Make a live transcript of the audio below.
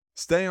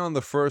Stay on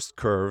the first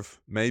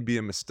curve may be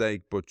a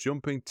mistake, but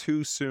jumping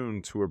too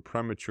soon to a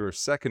premature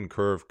second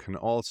curve can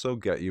also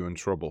get you in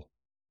trouble.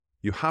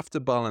 You have to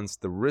balance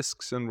the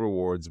risks and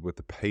rewards with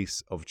the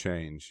pace of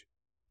change.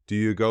 Do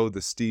you go the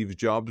Steve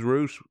Jobs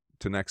route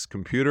to next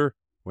computer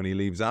when he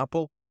leaves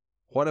Apple?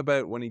 What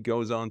about when he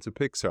goes on to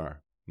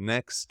Pixar?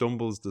 Next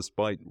stumbles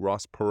despite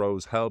Ross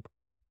Perot's help.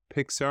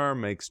 Pixar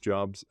makes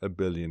Jobs a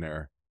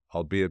billionaire,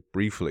 albeit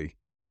briefly,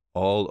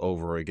 all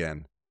over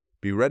again.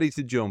 Be ready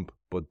to jump,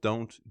 but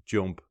don't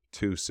jump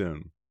too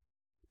soon.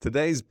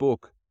 Today's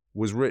book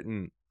was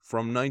written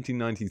from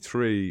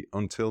 1993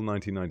 until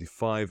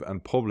 1995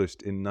 and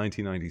published in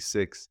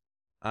 1996,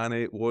 and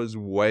it was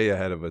way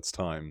ahead of its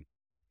time.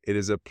 It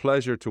is a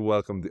pleasure to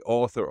welcome the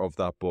author of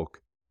that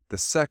book, The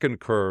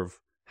Second Curve,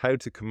 How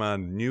to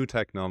Command New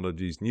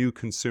Technologies, New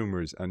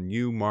Consumers, and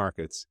New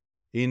Markets.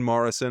 Ian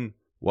Morrison,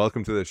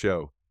 welcome to the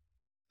show.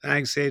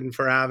 Thanks, Aidan,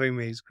 for having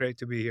me. It's great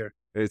to be here.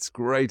 It's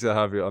great to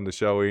have you on the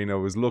show, Ian. I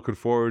was looking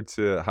forward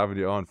to having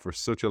you on for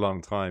such a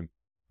long time.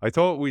 I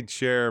thought we'd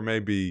share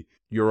maybe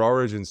your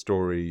origin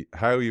story,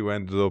 how you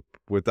ended up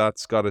with that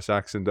Scottish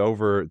accent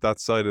over that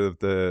side of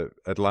the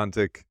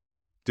Atlantic,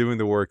 doing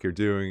the work you're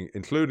doing,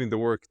 including the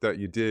work that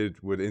you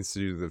did with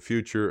Institute of the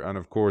Future and,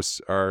 of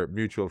course, our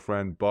mutual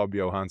friend, Bob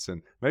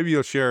Johansson. Maybe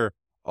you'll share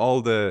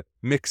all the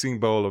mixing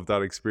bowl of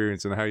that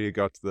experience and how you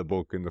got to the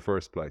book in the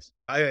first place.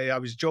 I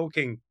was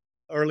joking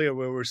earlier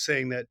where we were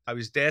saying that I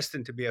was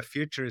destined to be a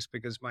futurist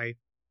because my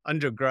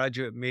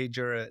undergraduate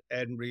major at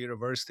Edinburgh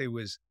University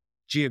was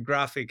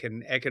Geographic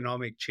and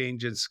Economic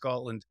Change in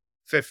Scotland,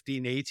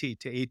 1580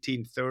 to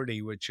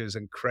 1830, which is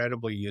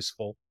incredibly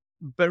useful,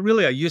 but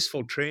really a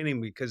useful training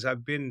because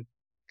I've been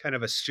kind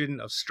of a student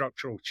of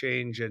structural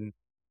change in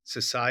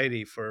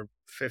society for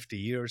 50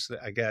 years,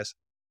 I guess.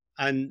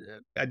 And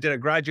I did a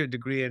graduate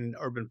degree in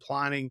urban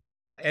planning,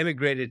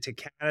 emigrated to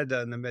Canada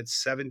in the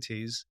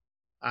mid-70s,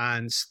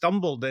 and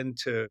stumbled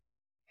into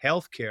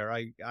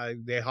healthcare.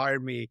 They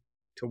hired me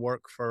to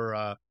work for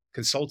a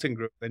consulting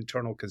group,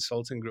 internal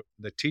consulting group,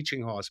 the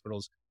teaching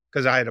hospitals,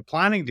 because I had a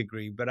planning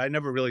degree, but I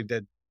never really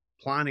did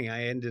planning.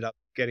 I ended up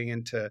getting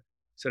into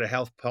sort of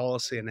health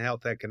policy and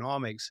health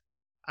economics,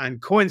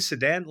 and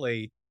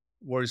coincidentally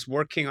was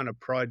working on a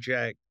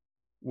project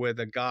with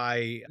a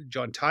guy,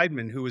 John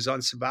Tideman, who was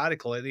on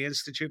sabbatical at the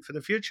Institute for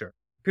the Future.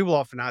 People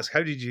often ask,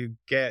 how did you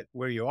get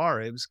where you are?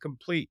 It was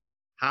complete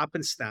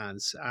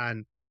happenstance.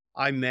 And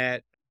I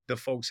met the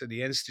folks at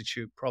the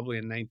Institute probably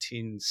in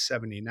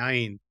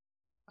 1979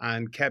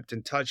 and kept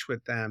in touch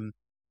with them.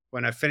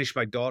 When I finished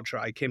my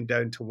doctorate, I came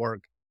down to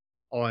work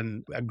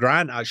on a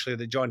grant actually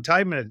that John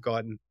Tideman had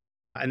gotten.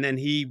 And then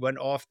he went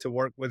off to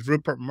work with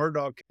Rupert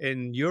Murdoch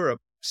in Europe,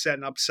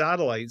 setting up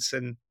satellites,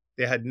 and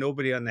they had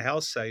nobody on the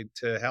health side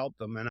to help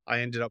them. And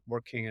I ended up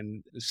working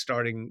and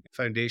starting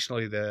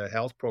foundationally the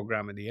health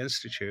program at the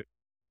Institute,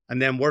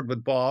 and then worked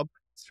with Bob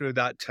through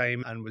that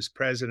time and was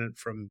president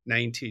from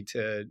 90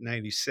 to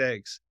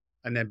 96.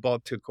 And then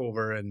Bob took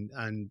over and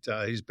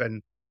he's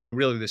been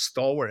really the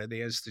stalwart at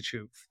the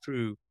Institute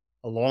through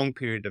a long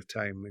period of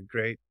time, a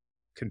great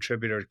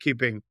contributor,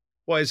 keeping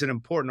what is an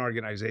important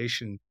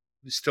organization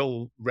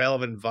still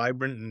relevant,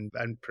 vibrant,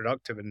 and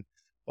productive. And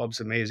Bob's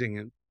amazing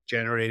at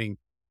generating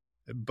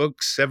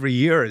books every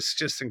year. It's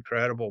just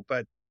incredible.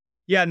 But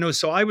yeah, no,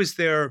 so I was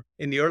there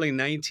in the early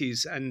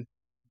 90s and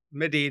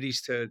mid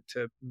 80s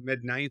to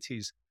mid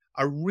 90s,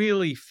 a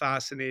really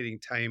fascinating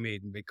time,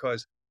 Aidan,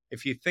 because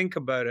if you think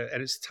about it,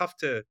 and it's tough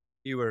to,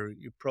 you're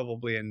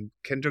probably in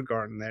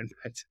kindergarten then,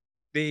 but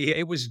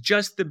it was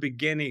just the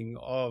beginning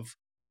of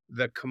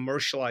the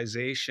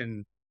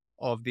commercialization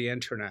of the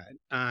internet.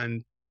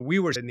 And we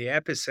were in the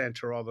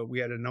epicenter of it. We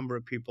had a number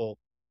of people,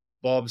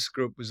 Bob's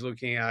group was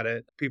looking at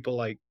it, people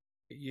like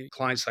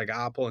clients like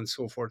Apple and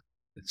so forth.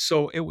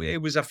 So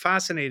it was a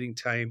fascinating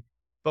time,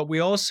 but we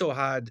also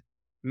had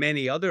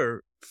many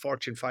other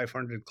Fortune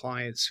 500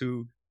 clients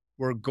who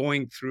were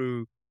going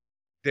through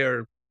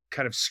their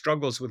kind of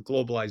struggles with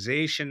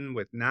globalization,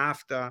 with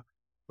NAFTA,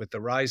 with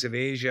the rise of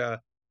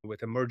Asia,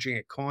 with emerging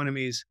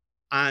economies,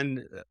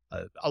 and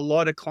a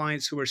lot of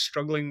clients who were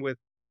struggling with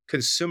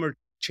consumer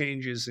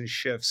changes and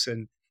shifts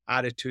in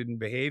attitude and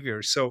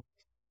behavior. So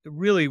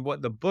really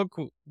what the book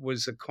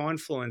was a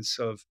confluence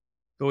of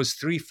those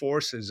three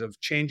forces of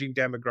changing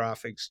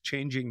demographics,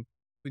 changing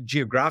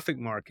geographic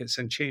markets,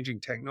 and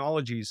changing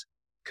technologies,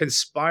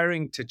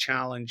 conspiring to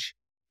challenge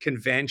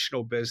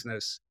conventional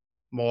business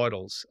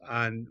models.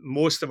 And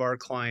most of our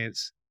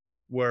clients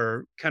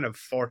were kind of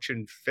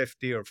Fortune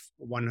 50 or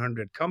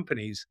 100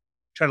 companies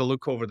trying to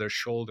look over their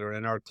shoulder.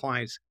 And our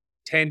clients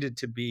tended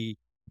to be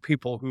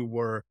people who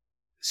were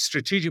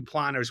strategic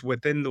planners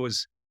within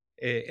those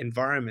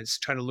environments,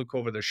 trying to look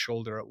over their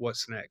shoulder at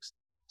what's next.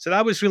 So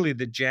that was really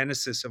the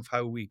genesis of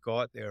how we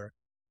got there.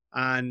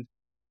 And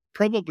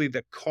probably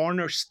the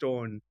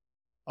cornerstone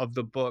of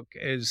the book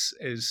is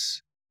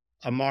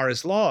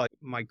Amara's Law.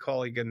 My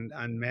colleague and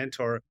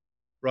mentor,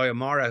 Roy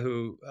Amara,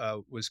 who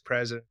was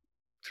president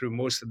through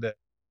most of the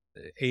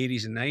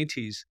 80s and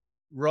 90s.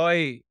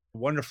 Roy,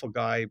 wonderful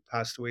guy,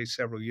 passed away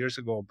several years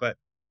ago, but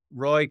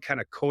Roy kind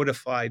of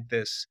codified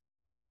this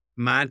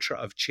mantra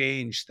of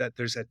change, that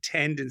there's a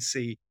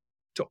tendency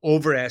to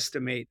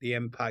overestimate the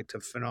impact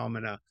of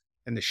phenomena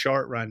in the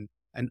short run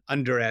and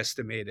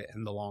underestimate it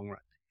in the long run.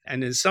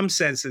 And in some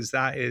senses,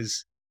 that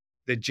is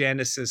the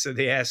genesis of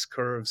the S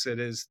curves. It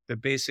is the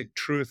basic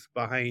truth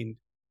behind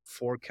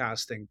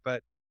forecasting.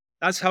 But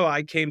that's how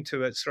I came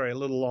to it. Sorry, a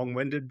little long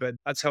winded, but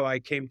that's how I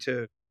came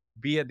to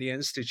be at the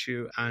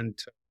Institute and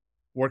to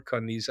work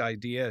on these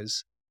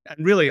ideas.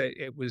 And really,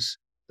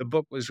 the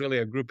book was really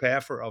a group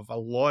effort of a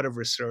lot of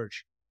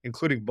research,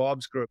 including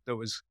Bob's group that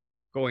was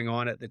going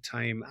on at the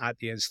time at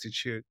the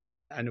Institute.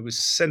 And it was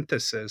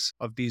synthesis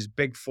of these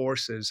big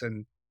forces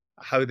and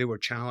how they were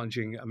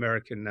challenging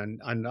American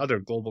and other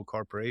global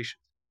corporations.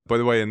 By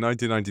the way, in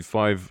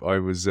 1995, I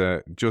was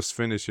just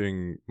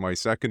finishing my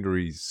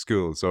secondary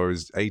school, so I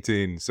was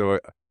 18. So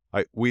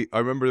I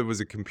remember there was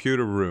a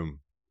computer room,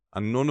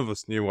 and none of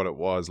us knew what it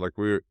was. Like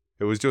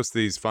it was just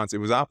these fancy. It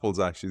was apples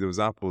actually. There was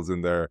apples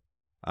in there,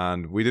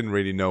 and we didn't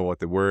really know what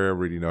they were,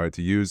 really know how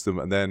to use them.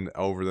 And then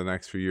over the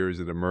next few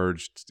years, it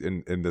emerged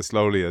in the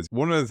slowly as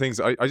one of the things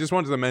I just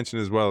wanted to mention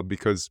as well,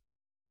 because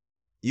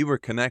you were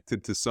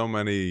connected to so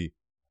many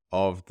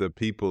of the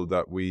people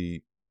that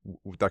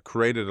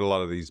created a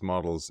lot of these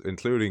models,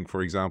 including,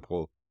 for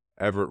example,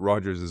 Everett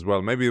Rogers as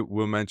well. Maybe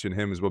we'll mention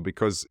him as well,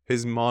 because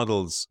his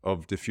models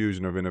of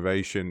diffusion of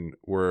innovation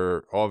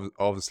were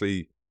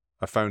obviously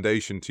a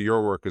foundation to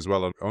your work as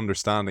well, of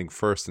understanding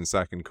first and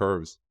second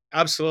curves.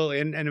 Absolutely.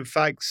 And in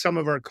fact, some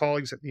of our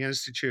colleagues at the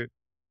Institute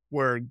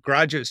were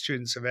graduate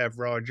students of Ev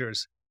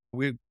Rogers.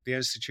 The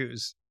Institute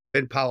is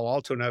in Palo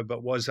Alto now,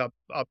 but was up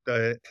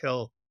the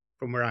hill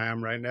from where I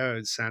am right now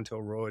at Santo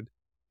Road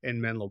in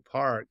Menlo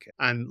Park,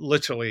 and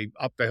literally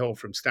up the hill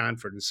from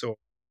Stanford. And so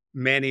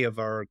many of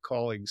our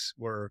colleagues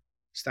were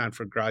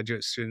Stanford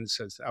graduate students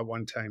at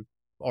one time,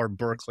 or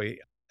Berkeley.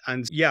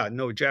 And yeah,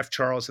 no, Jeff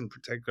Charles in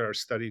particular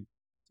studied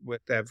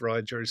with Ev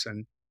Rogers.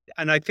 And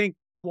I think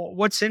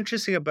what's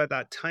interesting about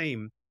that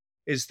time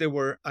is there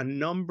were a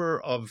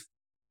number of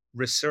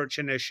research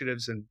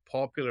initiatives and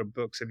popular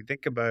books. If you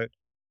think about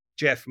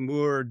Jeff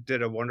Moore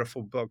did a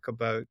wonderful book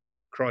about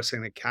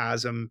crossing the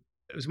chasm.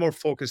 It was more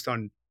focused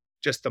on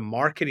just the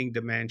marketing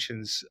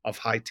dimensions of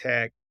high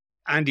tech.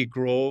 Andy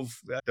Grove,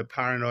 the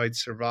Paranoid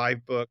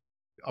Survive book,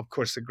 of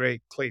course, the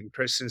great Clayton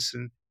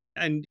Christensen.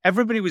 And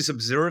everybody was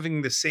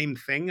observing the same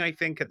thing, I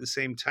think, at the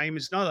same time.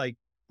 It's not like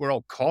we're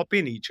all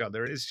copying each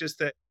other. It's just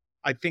that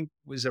I think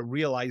was a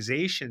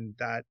realization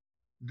that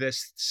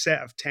this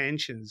set of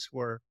tensions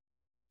were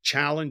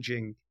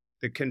challenging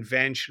the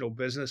conventional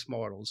business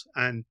models.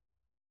 And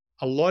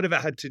a lot of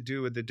it had to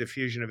do with the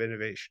diffusion of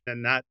innovation.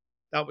 And that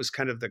was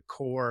kind of the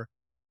core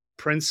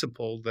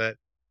principle that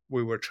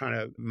we were trying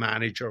to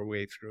manage our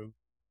way through.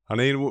 I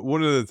mean,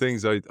 one of the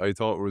things I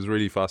thought was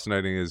really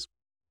fascinating is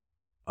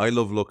I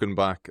love looking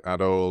back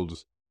at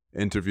old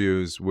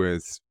interviews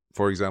with,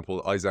 for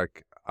example,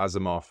 Isaac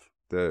Asimov,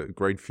 the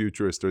great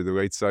futurist or the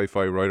great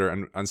sci-fi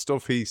writer, and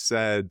stuff he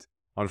said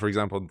on, for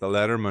example, the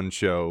Letterman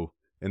show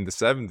in the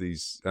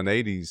 70s and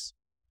 80s,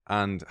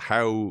 and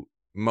how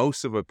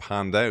most of it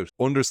panned out.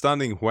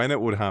 Understanding when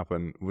it would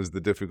happen was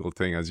the difficult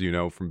thing, as you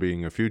know, from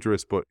being a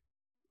futurist, but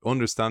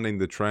understanding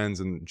the trends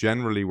and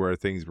generally where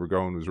things were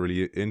going was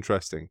really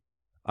interesting.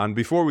 And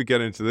before we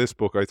get into this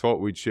book, I thought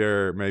we'd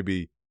share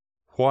maybe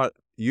what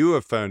you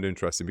have found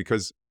interesting,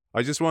 because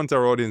I just want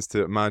our audience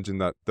to imagine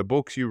that the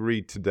books you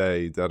read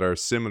today that are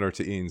similar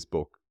to Ian's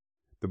book,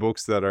 the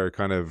books that are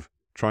kind of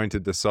trying to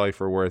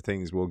decipher where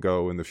things will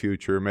go in the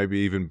future, maybe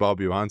even Bob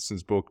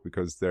Johansson's book,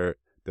 because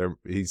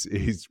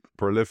he's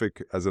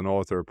prolific as an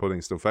author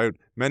putting stuff out.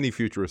 Many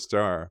futurists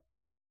are.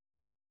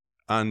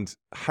 And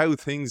how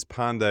things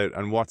panned out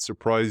and what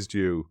surprised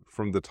you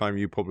from the time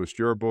you published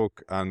your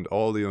book and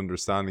all the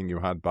understanding you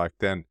had back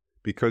then.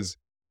 Because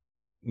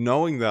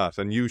knowing that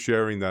and you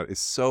sharing that is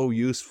so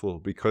useful,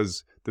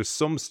 because there's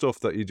some stuff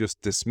that you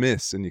just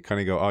dismiss and you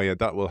kind of go, oh yeah,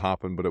 that will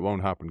happen, but it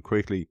won't happen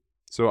quickly.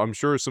 So I'm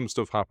sure some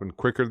stuff happened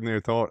quicker than you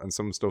thought, and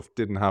some stuff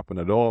didn't happen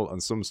at all,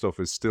 and some stuff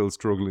is still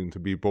struggling to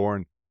be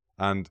born.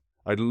 And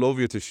I'd love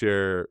you to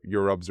share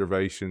your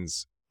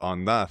observations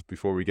on that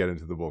before we get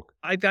into the book.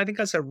 I think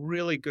that's a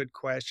really good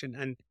question.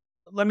 And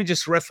let me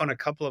just riff on a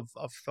couple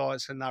of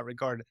thoughts in that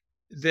regard.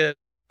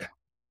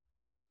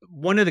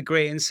 One of the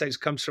great insights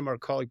comes from our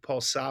colleague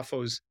Paul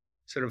Sappho's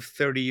sort of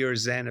 30-year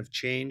Zen of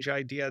change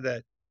idea,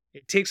 that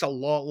it takes a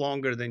lot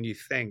longer than you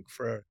think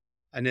for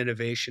an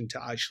innovation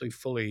to actually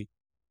fully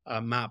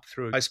map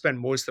through. I spent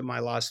most of my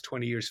last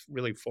 20 years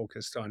really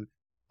focused on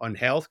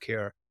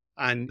healthcare.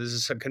 And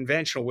there's a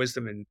conventional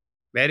wisdom in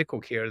medical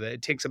care that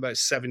it takes about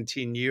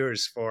 17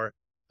 years for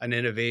an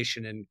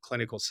innovation in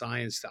clinical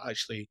science to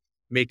actually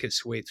make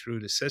its way through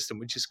the system,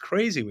 which is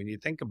crazy when you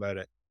think about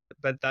it.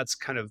 But that's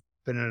kind of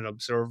been an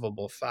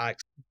observable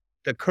fact.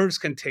 The curves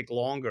can take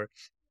longer.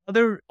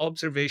 Other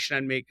observation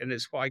I make, and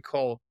it's what I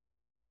call,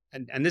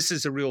 and this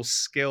is a real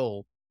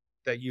skill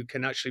that you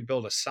can actually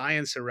build a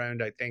science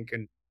around, I think,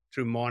 and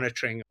through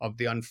monitoring of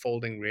the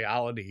unfolding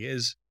reality,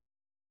 is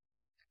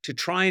to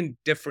try and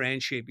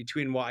differentiate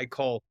between what I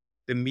call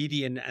the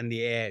median and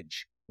the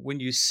edge. when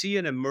you see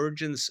an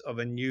emergence of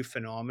a new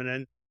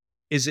phenomenon,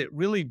 is it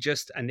really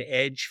just an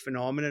edge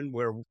phenomenon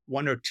where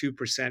 1 or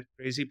 2%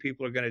 crazy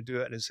people are going to do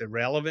it and it's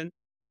irrelevant?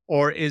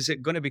 Or is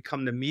it going to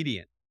become the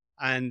median?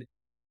 And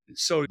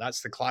so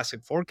that's the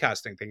classic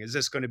forecasting thing. Is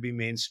this going to be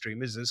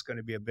mainstream? Is this going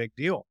to be a big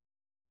deal?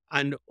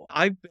 And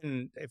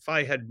if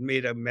I had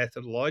made a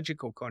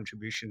methodological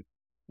contribution,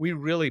 we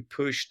really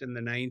pushed in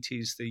the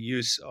 90s the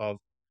use of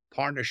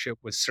partnership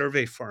with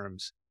survey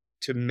firms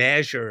to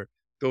measure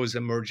those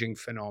emerging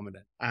phenomena.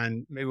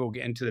 And maybe we'll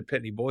get into the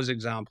Pitney Bowes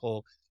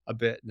example a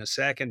bit in a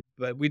second.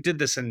 But we did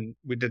this in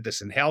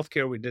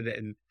healthcare. We did it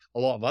in a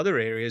lot of other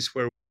areas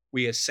where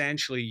we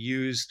essentially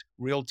used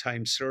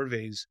real-time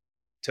surveys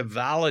to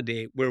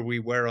validate where we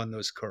were on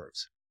those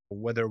curves,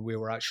 whether we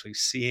were actually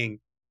seeing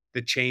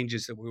the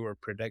changes that we were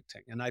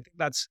predicting. And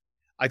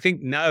I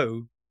think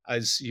now,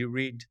 as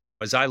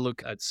I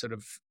look at sort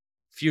of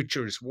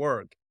futures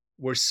work,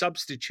 we're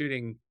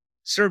substituting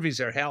surveys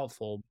are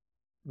helpful.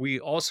 We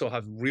also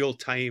have real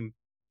time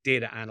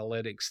data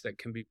analytics that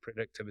can be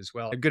predictive as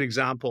well. A good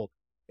example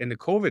in the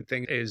COVID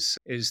thing is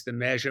the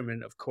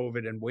measurement of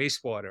COVID in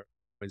wastewater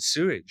and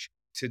sewage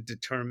to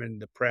determine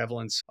the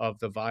prevalence of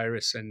the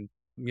virus in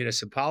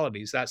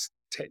municipalities.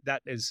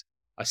 That is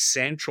a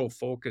central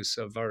focus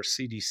of our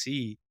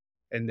CDC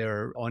in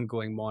their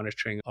ongoing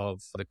monitoring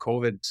of the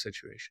COVID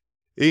situation.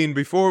 Ian,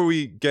 before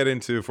we get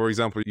into, for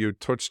example, you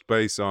touched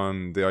base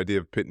on the idea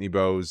of Pitney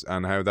Bowes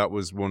and how that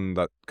was one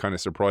that kind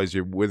of surprised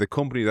you with a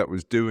company that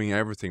was doing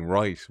everything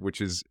right, which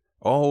is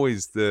I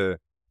always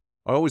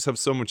have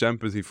so much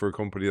empathy for a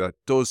company that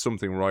does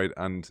something right,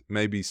 and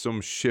maybe some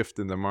shift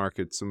in the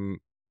market,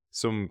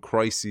 some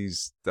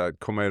crises that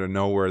come out of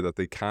nowhere that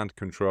they can't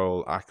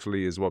control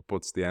actually is what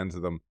puts the end to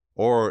them.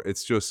 Or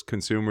it's just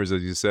consumers,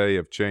 as you say,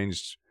 have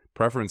changed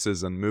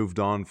preferences and moved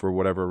on for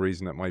whatever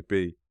reason it might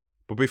be.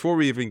 But before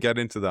we even get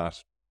into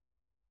that,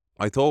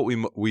 I thought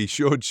we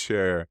should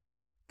share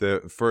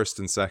the first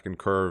and second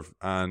curve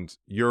and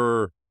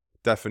your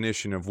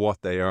definition of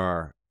what they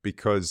are,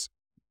 because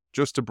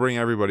just to bring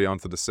everybody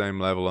onto the same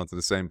level, onto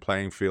the same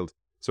playing field.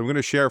 So I'm going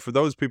to share, for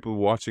those people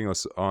watching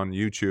us on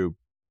YouTube,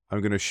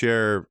 I'm going to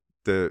share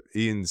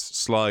Ian's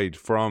slide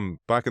from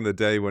back in the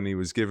day when he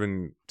was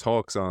giving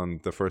talks on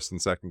the first and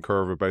second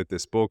curve about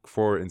this book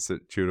for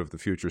Institute of the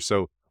Future.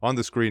 So on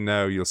the screen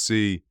now, you'll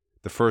see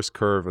the first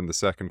curve and the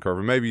second curve,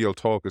 and maybe you'll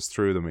talk us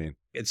through them, Ian.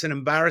 It's an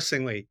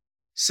embarrassingly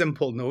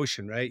simple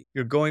notion, right?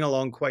 You're going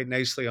along quite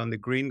nicely on the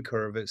green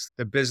curve. It's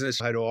the business,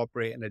 how to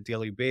operate on a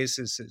daily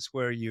basis. It's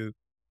where you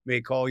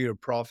make all your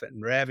profit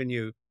and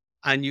revenue.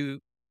 And you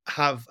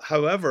have,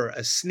 however,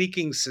 a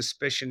sneaking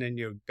suspicion in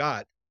your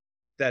gut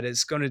that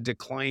it's going to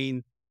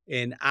decline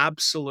in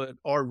absolute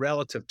or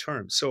relative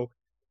terms. So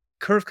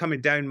curve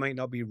coming down might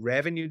not be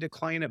revenue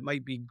decline. It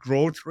might be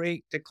growth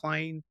rate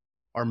decline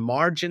or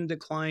margin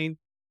decline,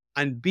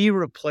 and be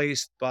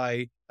replaced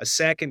by a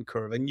second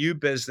curve, a new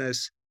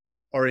business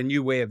or a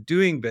new way of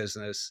doing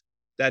business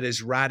that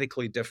is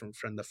radically different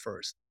from the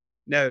first.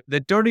 Now,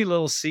 the dirty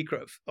little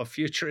secret of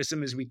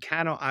futurism is we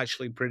cannot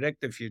actually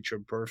predict the future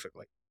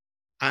perfectly.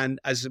 And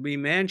as we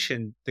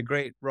mentioned, the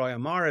great Roy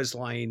Amara's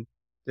line,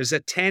 there's a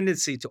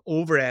tendency to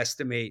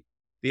overestimate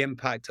the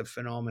impact of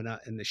phenomena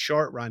in the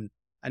short run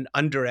and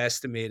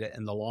underestimate it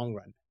in the long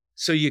run.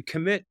 So you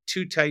commit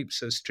two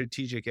types of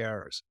strategic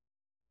errors.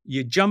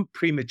 You jump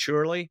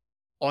prematurely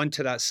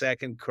onto that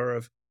second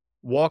curve,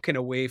 walking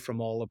away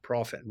from all the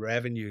profit and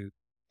revenue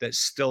that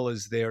still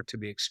is there to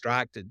be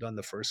extracted on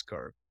the first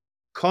curve.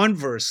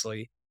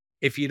 Conversely,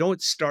 if you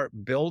don't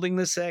start building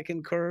the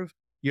second curve,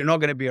 you're not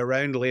going to be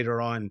around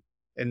later on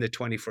in the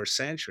 21st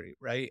century,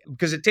 right?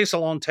 Because it takes a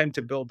long time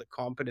to build the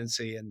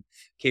competency and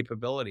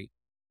capability.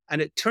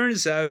 And it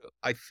turns out,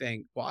 I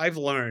think, what I've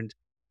learned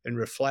in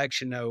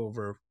reflection now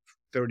over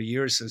 30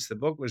 years since the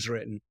book was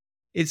written,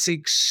 it's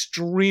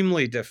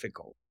extremely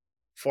difficult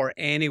for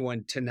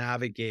anyone to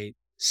navigate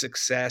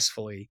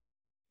successfully.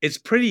 It's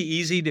pretty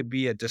easy to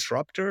be a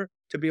disruptor,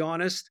 to be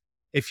honest,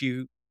 if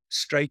you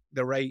strike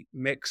the right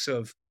mix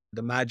of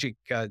the magic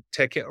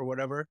ticket or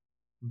whatever.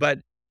 But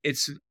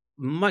it's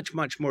much,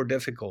 much more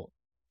difficult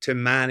to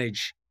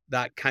manage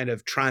that kind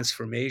of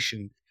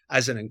transformation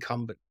as an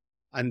incumbent.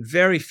 And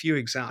very few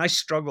examples. I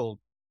struggled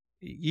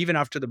even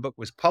after the book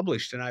was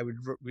published, and I would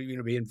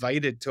be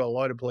invited to a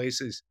lot of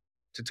places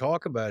to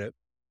talk about it.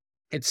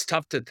 It's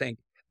tough to think.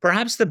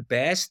 Perhaps the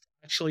best,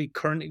 actually,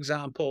 current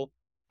example,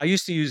 I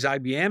used to use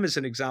IBM as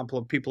an example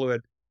of people who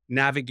had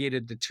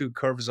navigated the two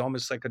curves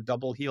almost like a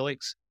double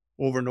helix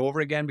over and over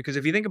again. Because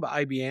if you think about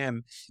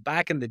IBM,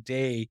 back in the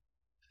day,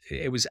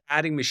 it was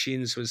adding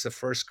machines was the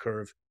first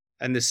curve,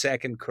 and the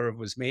second curve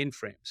was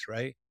mainframes,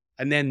 right?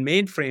 And then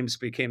mainframes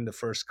became the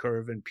first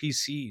curve, and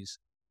PCs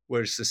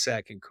was the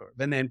second curve.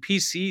 And then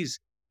PCs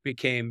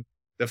became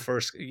the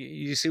first.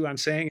 You see what I'm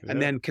saying? Yeah.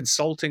 And then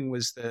consulting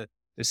was the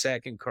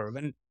second curve.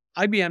 And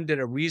IBM did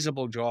a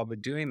reasonable job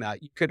of doing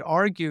that. You could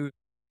argue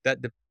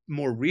that the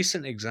more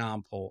recent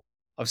example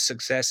of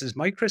success is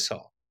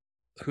Microsoft,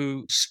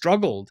 who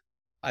struggled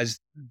as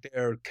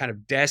their kind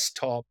of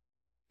desktop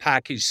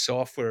packaged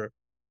software,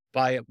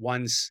 buy it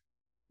once,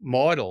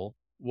 model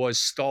was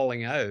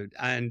stalling out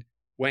and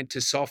went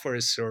to software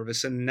as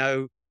service and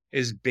now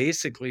is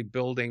basically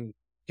building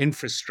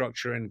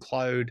infrastructure in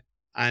cloud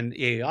and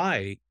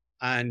AI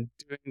and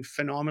doing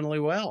phenomenally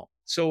well.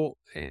 So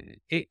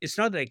it's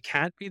not that it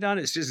can't be done,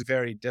 it's just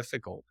very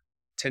difficult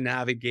to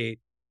navigate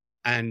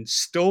and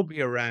still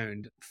be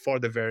around for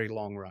the very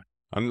long run.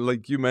 And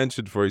like you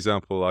mentioned, for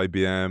example,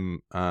 IBM,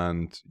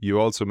 and you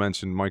also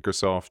mentioned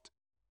Microsoft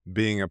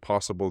being a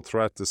possible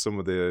threat to some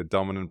of the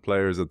dominant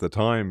players at the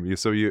time.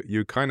 So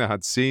you kind of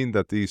had seen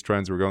that these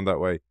trends were going that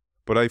way.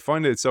 But I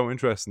find it so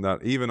interesting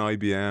that even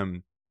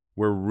IBM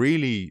were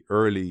really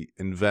early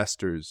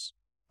investors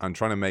and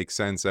trying to make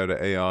sense out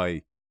of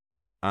AI.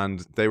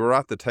 And they were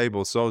at the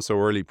table so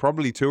early,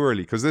 probably too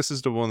early, because this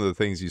is one of the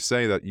things you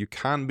say, that you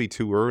can be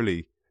too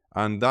early.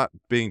 And that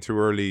being too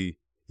early,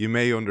 you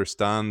may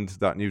understand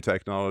that new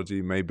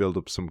technology, may build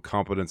up some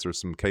competence or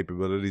some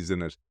capabilities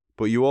in it,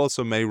 but you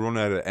also may run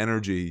out of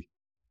energy.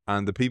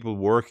 And the people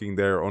working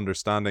there,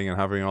 understanding and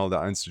having all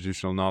that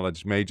institutional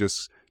knowledge, may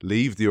just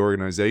leave the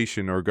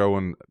organization or go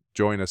and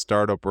join a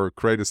startup or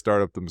create a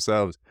startup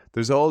themselves.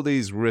 There's all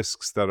these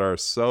risks that are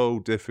so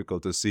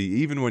difficult to see,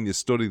 even when you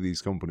study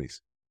these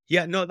companies.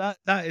 Yeah, no,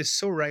 that is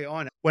so right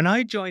on. When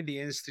I joined the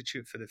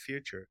Institute for the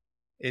Future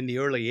in the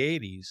early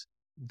 80s,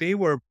 they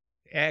were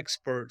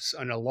experts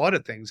on a lot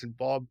of things, and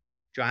Bob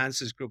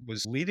Johansson's group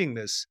was leading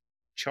this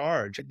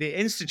charge. The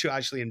Institute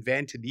actually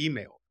invented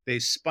email. They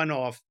spun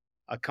off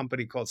a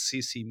company called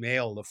CC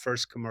Mail, the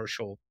first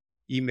commercial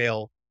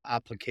email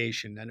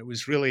application, and it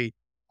was really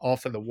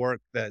off of the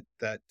work that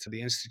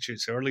the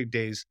Institute's early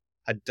days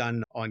had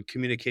done on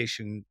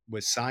communication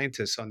with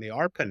scientists on the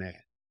ARPANET.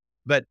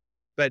 But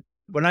but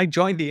when I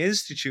joined the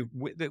institute,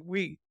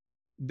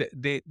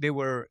 they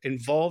were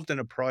involved in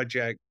a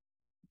project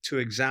to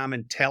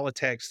examine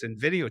teletext and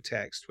video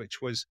text,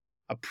 which was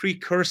a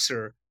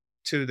precursor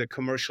to the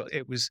commercial.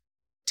 It was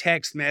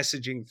text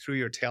messaging through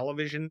your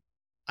television,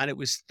 and it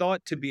was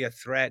thought to be a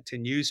threat to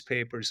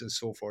newspapers and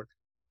so forth.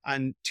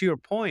 And to your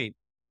point,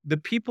 the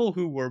people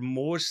who were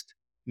most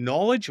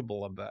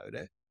knowledgeable about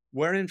it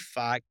were, in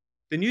fact,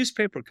 the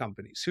newspaper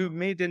companies who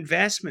made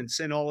investments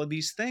in all of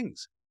these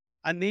things.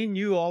 And they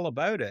knew all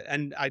about it.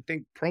 And I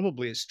think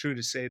probably it's true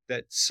to say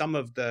that some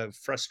of the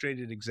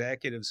frustrated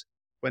executives,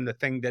 when the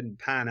thing didn't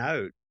pan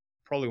out,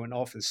 probably went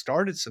off and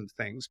started some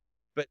things.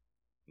 But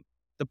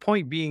the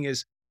point being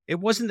is, it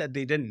wasn't that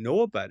they didn't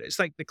know about it. It's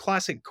like the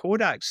classic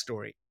Kodak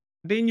story.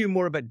 They knew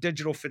more about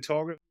digital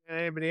photography than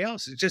anybody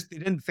else. It's just they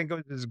didn't think of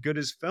it as good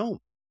as film.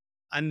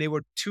 And they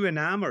were too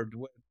enamored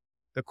with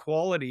the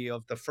quality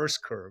of the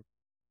first curve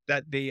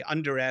that they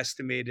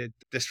underestimated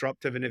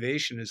disruptive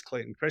innovation, as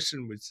Clayton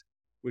Christensen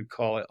would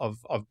call it,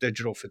 of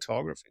digital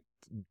photography.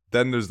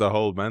 Then there's the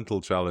whole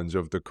mental challenge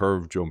of the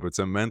curve jump. It's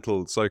a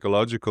mental,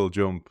 psychological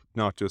jump,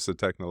 not just a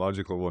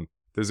technological one.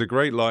 There's a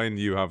great line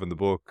you have in the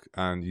book,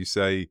 and you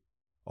say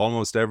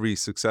almost every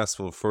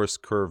successful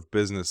first curve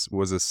business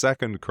was a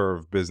second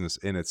curve business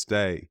in its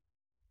day.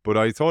 But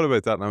I thought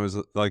about that and I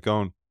was like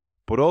going,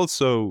 but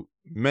also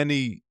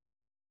many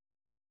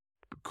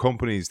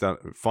companies that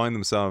find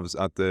themselves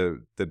at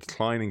the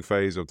declining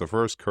phase of the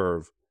first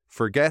curve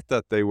forget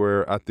that they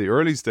were at the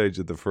early stage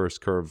of the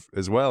first curve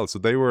as well. So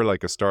they were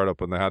like a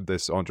startup and they had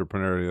this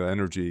entrepreneurial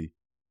energy.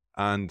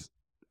 And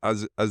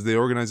as the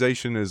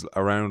organization is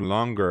around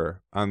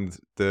longer and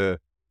the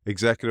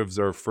executives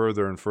are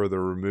further and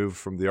further removed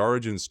from the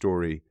origin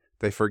story,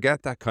 they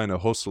forget that kind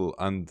of hustle,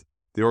 and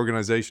the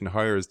organization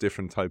hires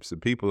different types of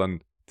people.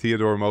 And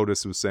Theodore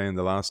Modis was saying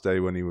the last day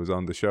when he was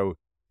on the show,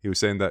 he was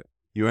saying that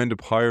you end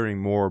up hiring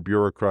more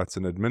bureaucrats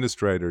and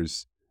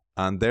administrators,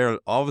 and they're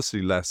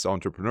obviously less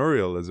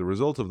entrepreneurial as a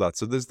result of that.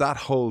 So there's that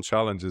whole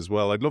challenge as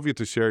well. I'd love you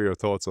to share your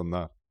thoughts on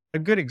that. A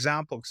good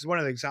example, because one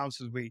of the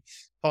examples we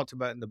talked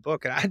about in the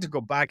book, and I had to go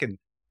back and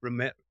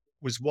remember,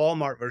 was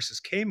Walmart versus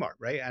Kmart,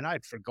 right? And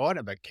I'd forgotten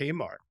about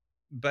Kmart.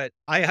 But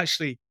I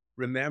actually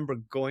remember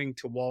going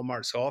to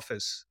Walmart's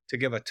office to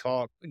give a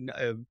talk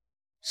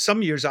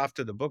some years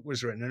after the book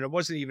was written. And it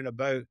wasn't even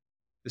about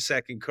the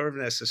second curve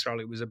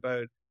necessarily. It was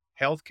about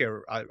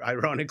healthcare,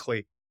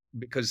 ironically,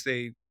 because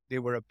they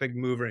were a big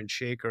mover and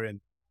shaker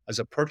and as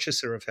a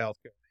purchaser of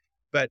healthcare.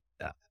 But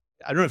I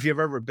don't know if you've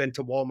ever been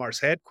to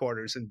Walmart's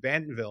headquarters in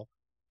Bentonville,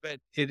 but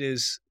it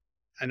is,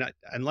 and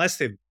unless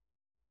they've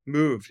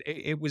moved,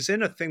 it was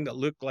in a thing that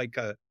looked like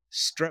a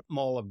strip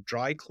mall of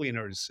dry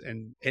cleaners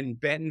in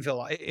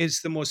Bentonville.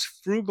 It's the most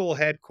frugal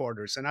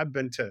headquarters. And I've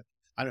been to,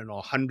 I don't know,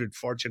 100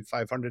 Fortune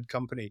 500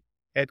 company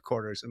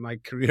headquarters in my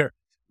career,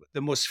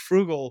 the most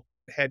frugal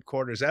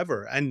headquarters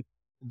ever. And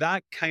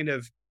that kind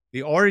of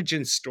the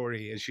origin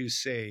story, as you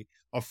say,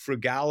 of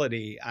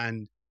frugality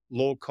and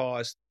low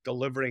cost,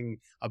 delivering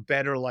a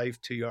better life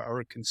to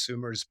our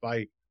consumers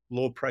by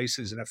low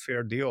prices and a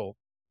fair deal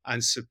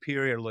and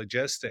superior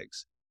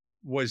logistics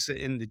was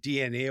in the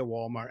DNA of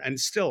Walmart and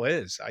still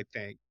is, I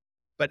think.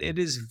 But it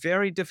is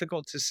very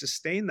difficult to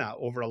sustain that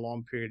over a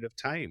long period of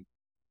time,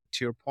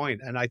 to your point.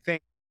 And I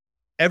think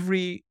I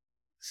think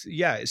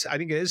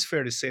it is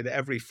fair to say that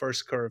every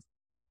first curve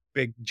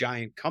big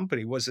giant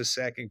company, was a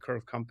second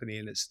curve company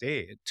in its day.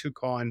 It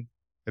took on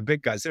the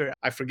big guys. There,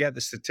 I forget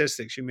the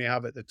statistics. You may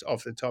have it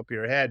off the top of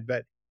your head,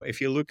 but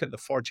if you look at the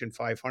Fortune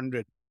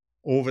 500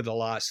 over the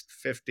last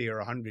 50 or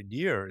 100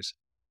 years,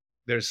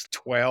 there's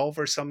 12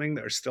 or something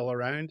that are still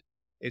around.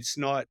 It's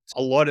not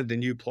a lot of the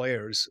new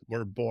players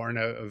were born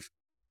out of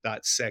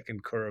that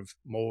second curve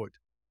mode.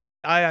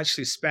 I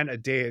actually spent a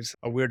day, it's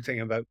a weird thing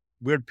about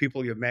weird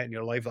people you've met in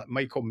your life, like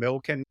Michael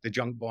Milken, the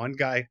junk bond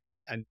guy,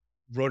 and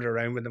rode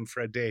around with him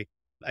for a day.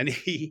 And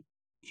he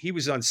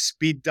was on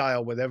speed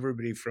dial with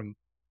everybody from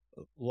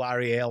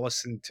Larry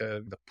Ellison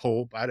to the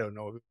Pope. I don't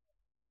know.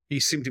 He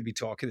seemed to be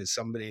talking to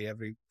somebody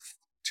every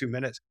 2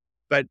 minutes.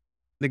 But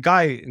the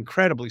guy,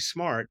 incredibly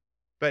smart,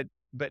 but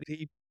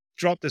he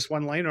dropped this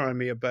one liner on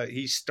me about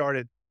he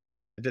started,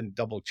 I didn't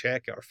double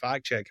check it or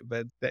fact check it,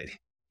 but that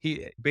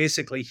he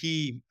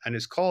and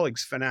his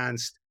colleagues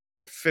financed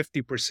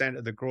 50%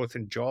 of the growth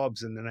in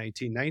jobs in the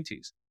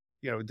 1990s.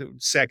 The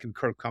second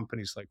curve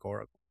companies like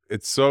Oracle.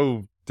 It's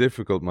so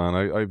difficult, man.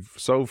 I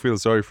so feel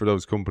sorry for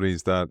those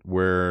companies that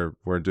were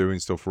doing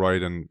stuff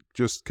right and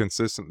just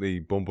consistently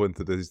bump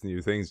into these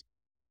new things.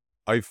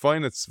 I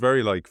find it's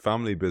very like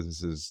family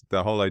businesses.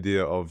 The whole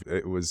idea of,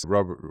 it was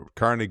Andrew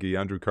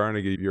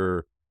Carnegie,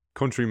 your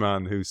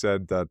countryman, who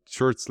said that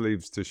shirt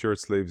sleeves to shirt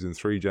sleeves in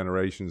 3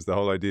 generations. The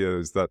whole idea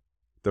is that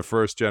the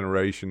first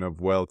generation of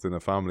wealth in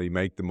a family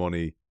make the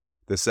money.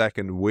 The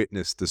second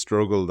witness the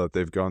struggle that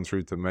they've gone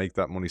through to make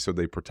that money, so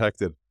they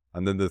protect it.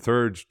 And then the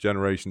third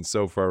generation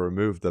so far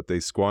removed that they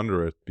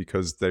squander it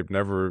because they've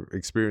never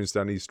experienced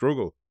any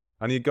struggle.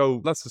 And you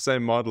go, that's the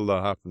same model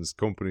that happens to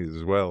companies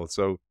as well.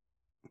 So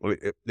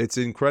it's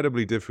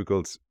incredibly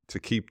difficult to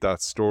keep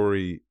that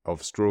story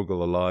of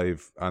struggle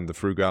alive, and the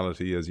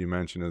frugality, as you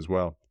mentioned as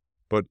well.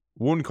 But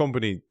one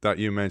company that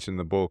you mentioned in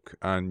the book,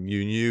 and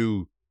you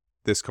knew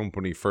this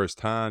company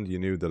firsthand, you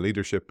knew the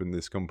leadership in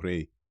this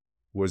company,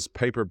 was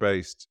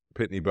paper-based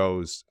Pitney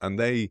Bowes. And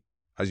they,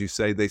 as you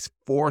say, they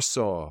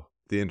foresaw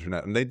the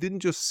internet, and they didn't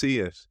just see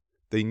it,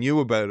 they knew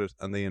about it,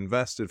 and they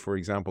invested, for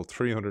example,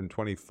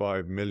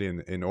 $325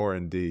 million in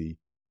R&D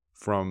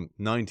from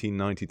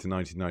 1990 to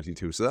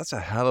 1992. So that's a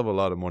hell of a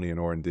lot of money in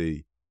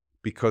R&D,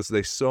 because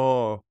they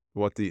saw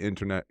what the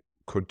internet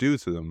could do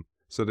to them.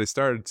 So they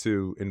started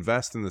to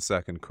invest in the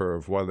second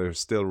curve while they're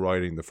still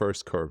riding the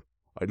first curve.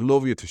 I'd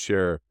love you to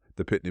share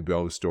the Pitney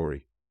Bowes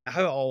story.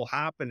 How it all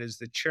happened is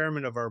the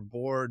chairman of our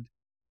board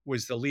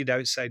was the lead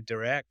outside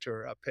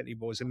director at Pitney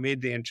Bowes and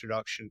made the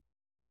introduction.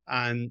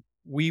 And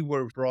we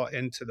were brought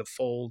into the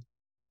fold.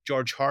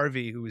 George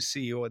Harvey, who was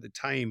CEO at the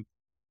time,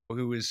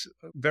 who was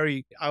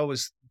I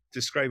always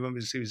describe him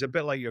as, he was a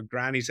bit like your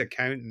granny's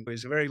accountant. He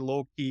was a very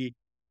low-key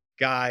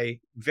guy,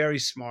 very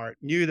smart,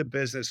 knew the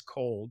business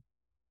cold.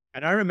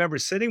 And I remember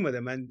sitting with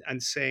him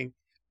and saying,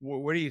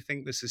 where do you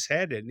think this is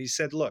headed? And he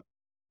said, look,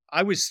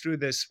 I was through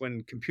this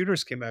when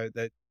computers came out,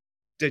 that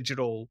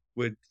digital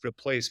would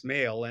replace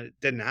mail, and it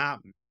didn't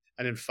happen.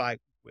 And in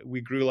fact,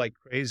 we grew like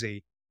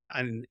crazy.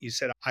 And he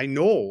said, I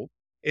know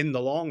in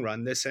the long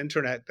run, this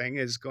internet thing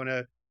is going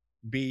to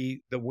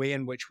be the way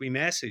in which we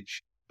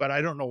message, but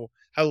I don't know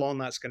how long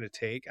that's going to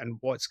take and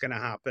what's going to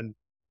happen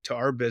to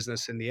our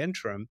business in the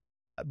interim,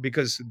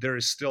 because there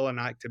is still an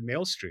active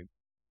mail stream.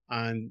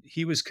 And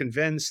he was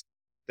convinced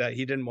that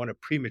he didn't want to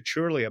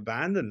prematurely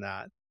abandon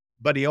that,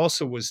 but he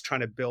also was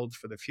trying to build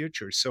for the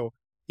future. So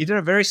he did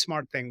a very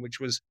smart thing, which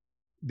was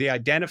they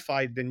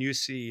identified the new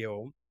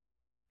CEO,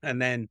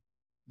 and then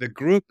the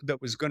group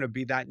that was going to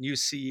be that new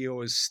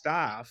CEO's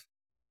staff,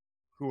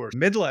 who were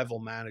mid-level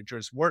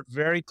managers, worked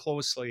very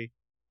closely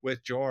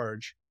with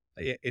George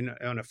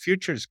on a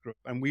futures group.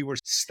 And we were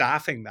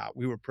staffing that.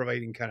 We were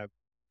providing kind of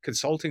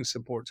consulting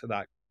support to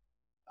that.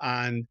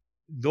 And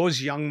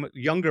those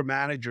younger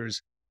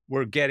managers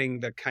were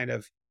getting the kind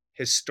of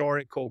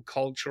historical,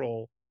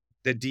 cultural,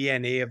 the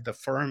DNA of the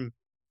firm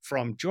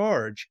from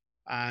George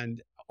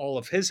and all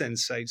of his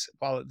insights,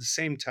 while at the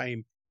same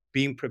time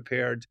being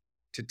prepared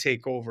to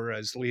take over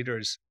as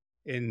leaders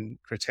in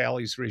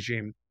Critelli's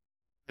regime.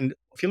 And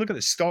if you look at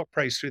the stock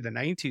price through the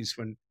 90s,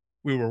 when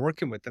we were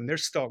working with them, their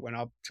stock went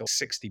up to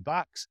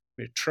 $60.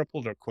 It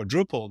tripled or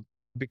quadrupled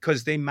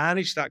because they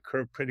managed that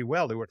curve pretty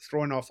well. They were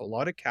throwing off a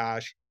lot of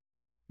cash.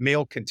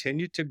 Mail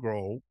continued to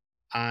grow,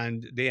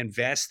 and they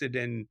invested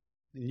in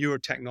newer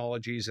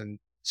technologies and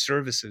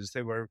services.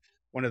 They were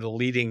one of the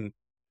leading,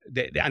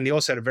 and they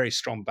also had a very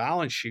strong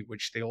balance sheet,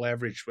 which they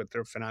leveraged with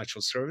their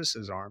financial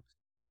services arm.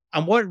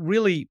 And what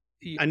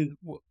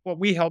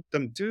we helped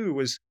them do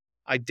was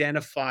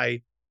identify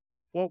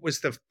what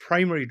was the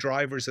primary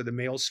drivers of the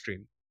mail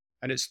stream.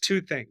 And it's 2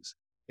 things.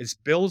 It's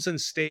bills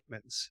and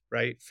statements,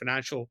 right?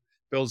 Financial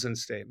bills and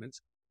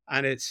statements,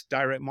 and it's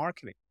direct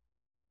marketing.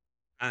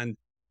 And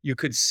you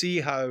could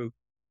see how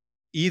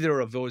either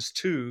of those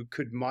 2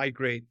 could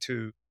migrate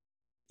to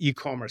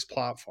e-commerce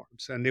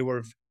platforms. And they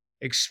were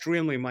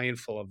extremely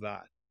mindful of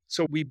that.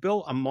 So we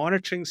built a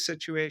monitoring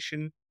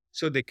situation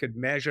so they could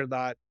measure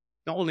that,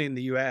 not only in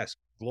the US,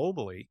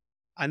 globally.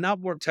 And that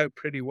worked out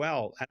pretty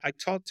well. And I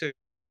talked to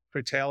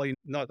Critelli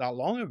not that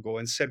long ago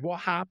and said,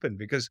 what happened?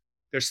 Because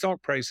Their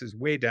stock price is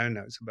way down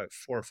now. It's about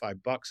 $4 or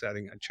 $5, I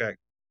think I checked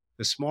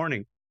this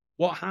morning.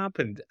 What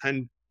happened?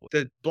 And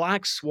the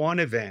black swan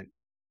event,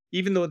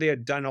 even though they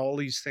had done all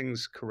these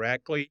things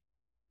correctly,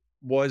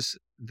 was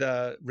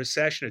the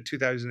recession of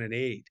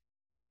 2008,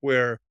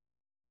 where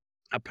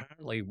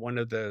apparently one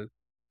of the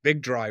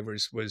big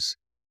drivers was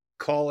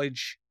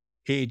college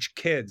age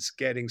kids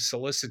getting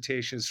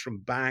solicitations from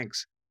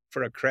banks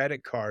for a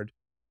credit card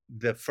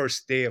the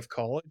first day of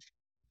college.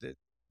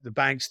 The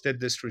banks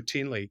did this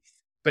routinely,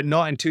 but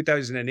not in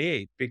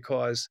 2008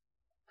 because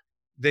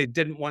they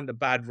didn't want the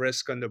bad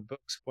risk on their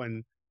books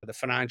when the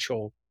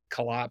financial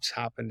collapse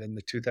happened in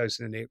the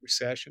 2008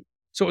 recession.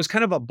 So it was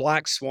kind of a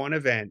black swan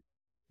event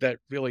that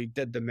really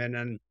did them in,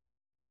 and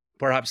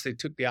perhaps they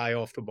took the eye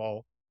off the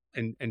ball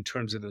in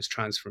terms of those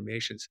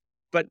transformations.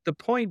 But the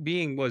point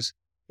being was,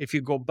 if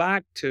you go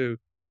back to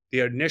the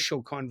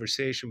initial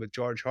conversation with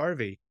George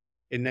Harvey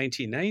in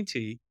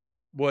 1990,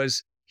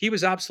 was he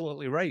was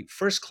absolutely right.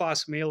 First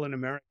class mail in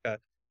America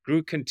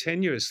grew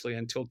continuously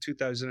until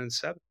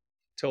 2007,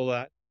 till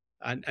that.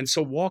 And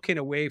so walking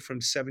away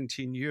from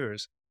 17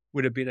 years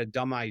would have been a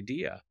dumb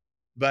idea.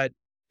 But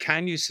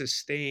can you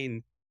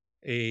sustain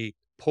a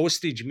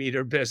postage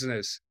meter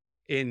business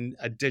in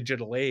a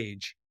digital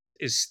age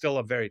is still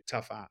a very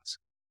tough ask.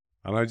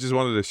 And I just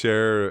wanted to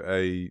share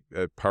a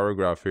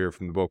paragraph here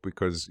from the book,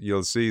 because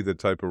you'll see the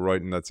type of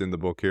writing that's in the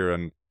book here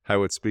and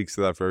how it speaks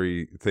to that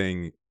very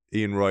thing.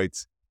 Ian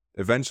writes,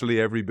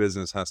 eventually every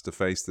business has to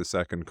face the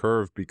second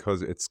curve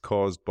because it's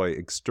caused by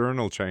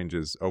external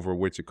changes over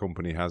which a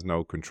company has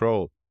no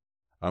control.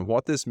 And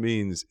what this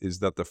means is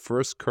that the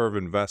first curve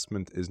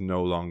investment is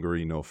no longer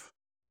enough,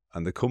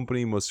 and the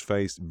company must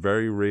face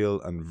very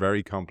real and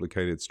very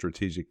complicated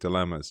strategic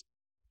dilemmas.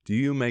 Do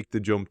you make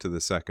the jump to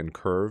the second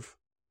curve?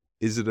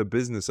 Is it a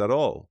business at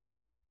all?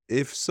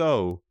 If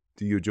so,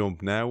 do you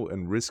jump now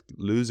and risk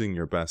losing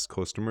your best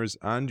customers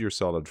and your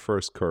solid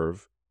first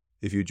curve?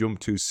 If you jump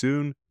too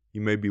soon,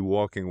 you may be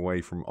walking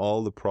away from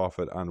all the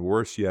profit, and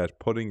worse yet,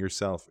 putting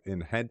yourself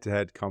in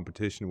head-to-head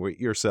competition with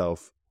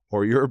yourself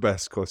or your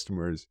best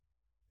customers.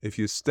 If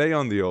you stay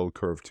on the old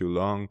curve too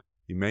long,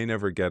 you may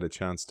never get a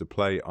chance to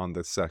play on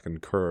the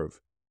second curve.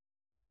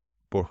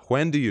 But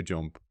when do you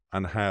jump,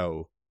 and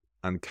how?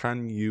 And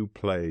can you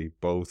play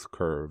both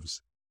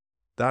curves?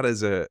 That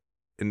is an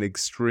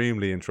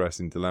extremely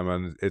interesting dilemma,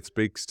 and it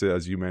speaks to,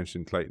 as you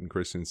mentioned, Clayton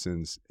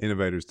Christensen's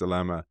Innovator's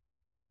Dilemma.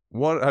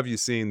 What have you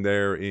seen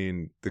there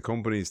in the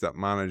companies that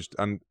managed,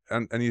 and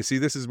you see,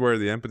 this is where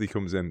the empathy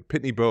comes in.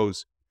 Pitney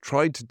Bowes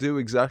tried to do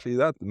exactly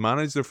that,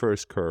 manage the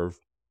first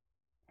curve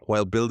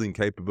while building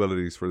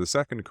capabilities for the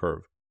second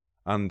curve.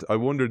 And I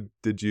wondered,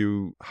 did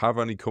you have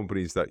any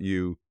companies that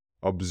you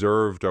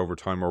observed over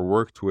time or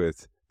worked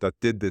with that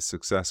did this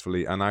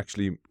successfully and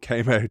actually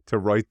came out to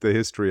write the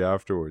history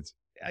afterwards?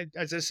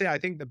 As I say, I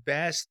think the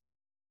best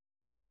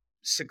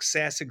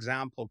success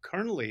example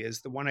currently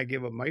is the one I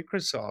gave of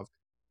Microsoft,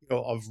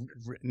 of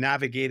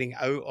navigating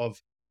out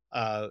of,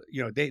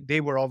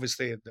 they were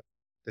obviously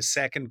the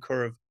second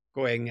curve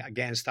going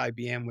against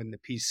IBM in the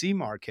PC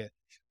market.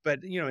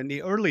 But, in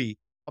the early,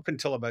 up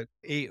until about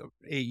eight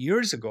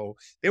years ago,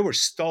 they were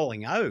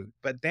stalling out.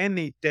 But then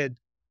they did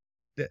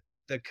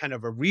the kind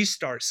of a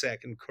restart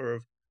second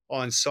curve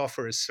on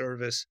software as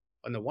service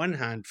on the one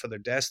hand for their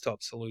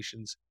desktop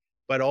solutions,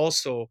 but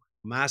also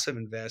massive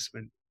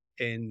investment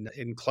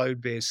in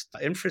cloud-based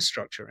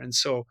infrastructure.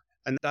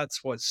 And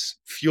that's what's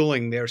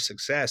fueling their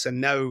success. And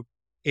now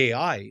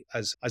AI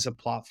as a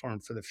platform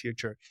for the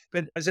future.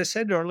 But as I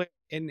said earlier,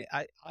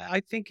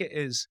 I think it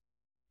is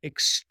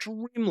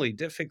extremely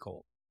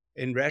difficult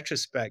in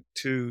retrospect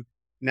to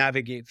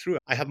navigate through.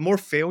 I have more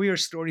failure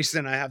stories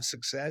than I have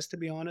success, to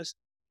be honest,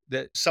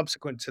 that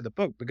subsequent to the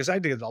book, because I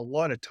did a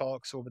lot of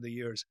talks over the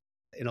years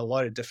in a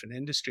lot of different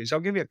industries.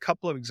 I'll give you a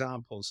couple of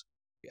examples.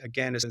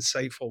 Again, it's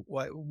insightful.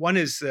 One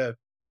is the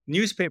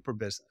newspaper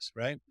business,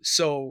 right?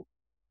 So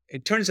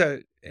it turns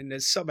out, and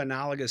it's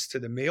sub-analogous to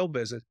the mail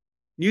business,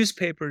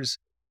 newspapers,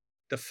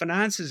 the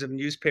finances of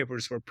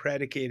newspapers were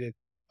predicated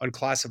on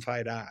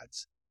classified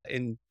ads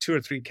in 2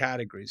 or 3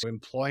 categories: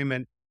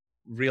 employment,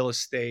 real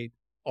estate,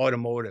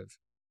 automotive.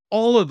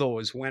 All of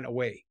those went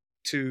away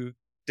to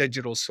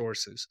digital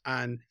sources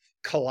and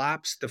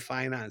collapsed the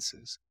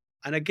finances.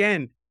 And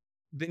again,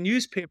 the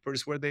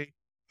newspapers were the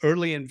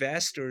early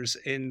investors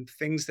in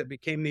things that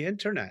became the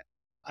internet,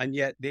 and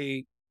yet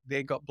they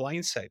got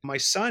blindsided. My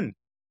son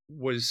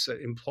was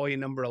employee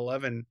number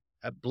 11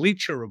 at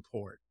Bleacher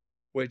Report,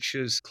 which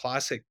is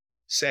classic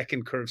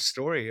second curve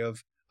story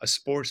of a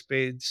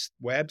sports-based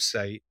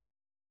website.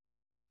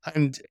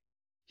 And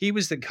he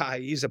was the guy,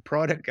 he's a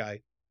product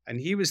guy, and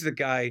he was the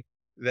guy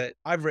that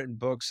I've written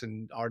books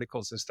and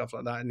articles and stuff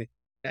like that.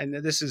 And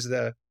this is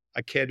a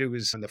kid who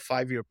was on the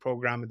 5-year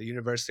program at the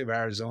University of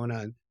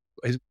Arizona,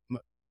 and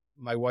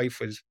my wife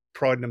was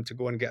prodding him to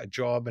go and get a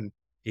job, and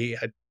he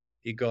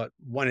got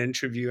one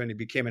interview and he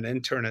became an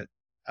intern at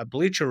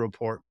Bleacher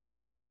Report.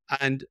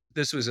 And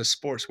this was a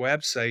sports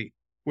website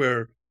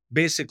where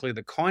basically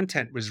the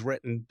content was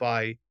written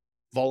by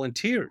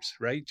volunteers,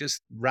 right?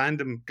 Just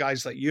random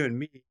guys like you and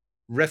me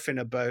riffing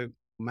about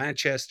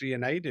Manchester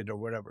United or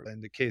whatever.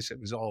 In the case, it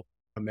was all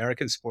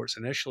American sports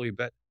initially.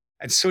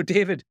 And so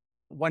David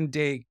one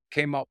day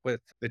came up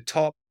with a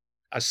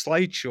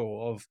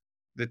slideshow of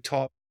the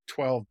top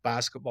 12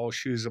 basketball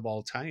shoes of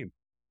all time.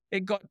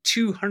 It got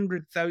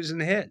 200,000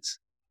 hits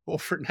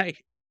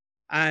overnight.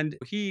 And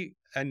he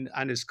and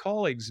his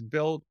colleagues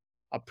built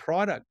a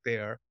product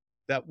there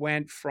that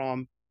went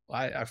from,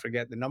 I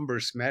forget the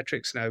numbers,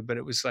 metrics now, but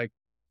it was like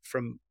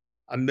from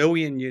 1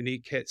 million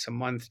unique hits a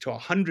month to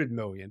 100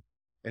 million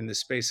in the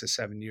space of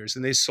 7 years.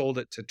 And they sold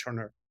it to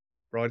Turner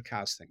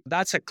Broadcasting.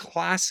 That's a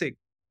classic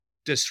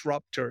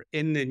disruptor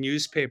in the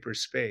newspaper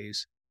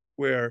space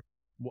where,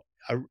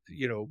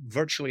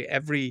 virtually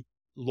every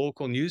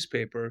local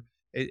newspaper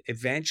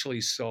eventually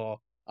saw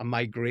a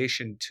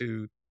migration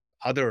to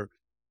other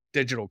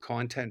digital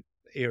content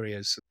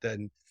areas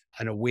and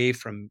away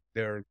from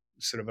their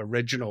sort of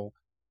original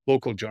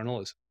local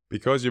journalism.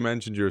 Because you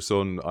mentioned your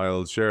son,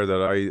 I'll share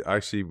that I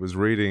actually was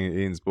reading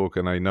Ian's book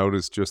and I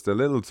noticed just a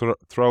little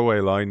throwaway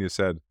line you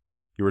said.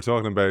 You were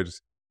talking about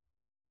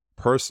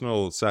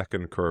personal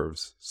second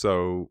curves.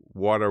 So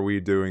what are we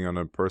doing on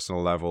a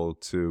personal level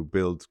to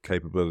build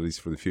capabilities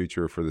for the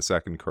future for the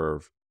second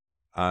curve?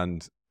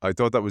 And I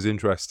thought that was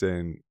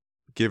interesting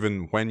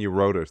given when you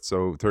wrote it.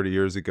 So 30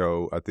 years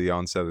ago at the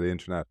onset of the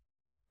internet.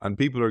 And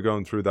people are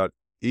going through that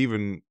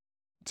even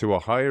to a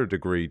higher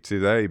degree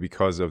today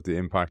because of the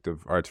impact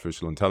of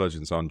artificial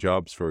intelligence on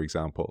jobs, for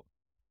example.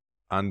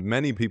 And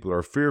many people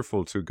are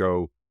fearful to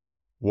go,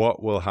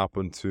 what will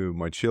happen to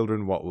my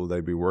children? What will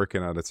they be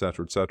working at, et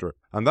cetera, et cetera.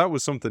 And that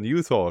was something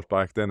you thought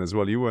back then as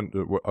well. You went,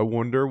 I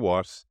wonder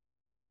what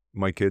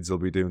my kids will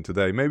be doing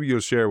today. Maybe you'll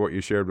share what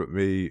you shared with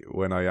me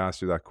when I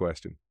asked you that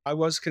question. I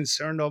was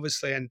concerned,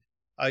 obviously. And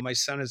my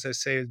son, as I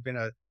say, has been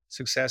a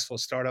successful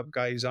startup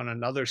guy. He's on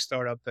another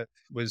startup that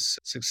was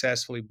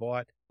successfully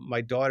bought.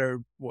 My daughter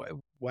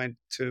went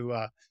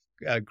to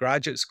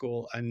graduate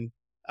school, and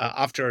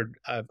after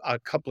a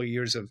couple of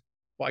years of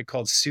what I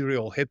called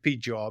serial hippie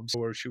jobs,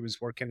 where she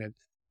was working at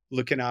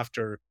looking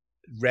after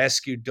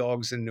rescue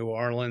dogs in New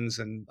Orleans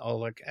and all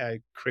that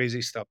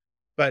crazy stuff.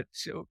 But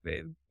she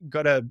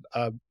got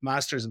a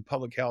master's in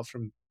public health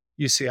from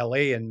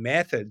UCLA in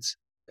methods,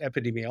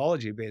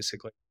 epidemiology,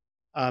 basically,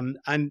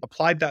 and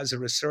applied that as a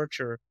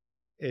researcher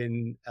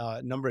in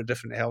a number of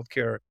different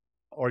healthcare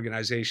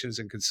organizations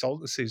and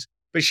consultancies.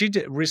 But she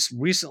did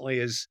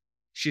recently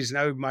she's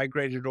now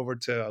migrated over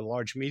to a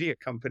large media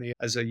company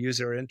as a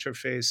user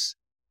interface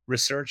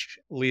research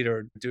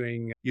leader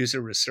doing user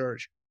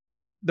research.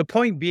 The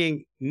point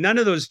being, none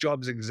of those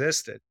jobs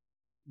existed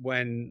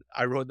when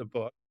I wrote the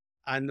book.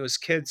 And those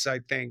kids, I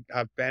think,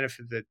 have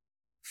benefited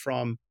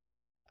from,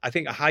 I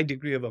think, a high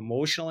degree of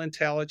emotional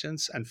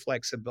intelligence and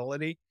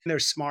flexibility. They're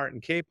smart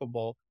and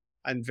capable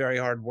and very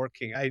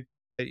hardworking.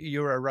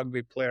 You were a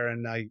rugby player,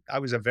 and I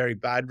was a very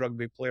bad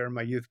rugby player in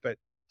my youth, but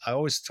I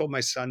always told my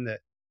son that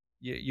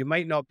you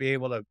might not be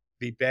able to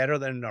be better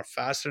than or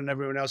faster than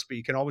everyone else, but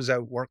you can always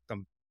outwork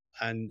them.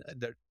 And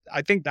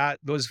I think that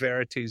those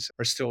verities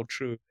are still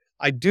true.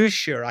 I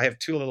have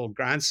 2 little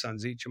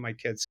grandsons. Each of my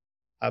kids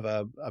have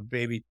a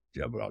baby,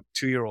 about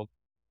 2-year-old,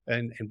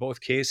 and in both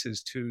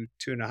cases,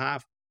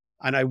 2.5.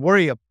 And I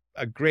worry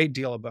a great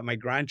deal about my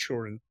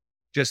grandchildren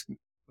just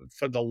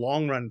for the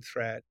long run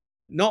threat,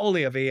 not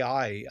only of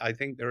AI. I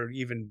think there are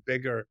even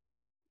bigger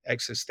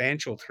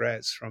existential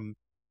threats from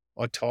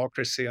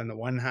autocracy on the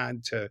one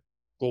hand to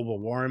global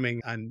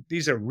warming. And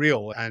these are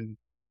real. And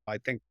I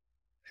think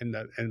in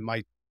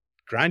my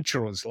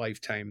grandchildren's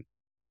lifetime,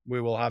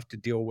 we will have to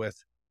deal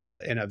with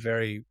in a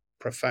very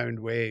profound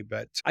way.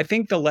 But I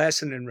think the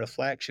lesson in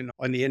reflection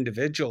on the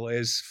individual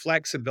is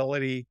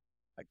flexibility,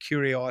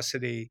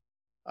 curiosity,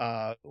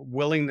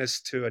 willingness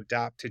to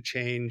adapt to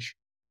change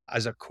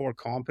as a core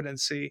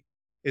competency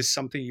is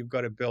something you've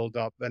got to build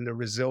up, and the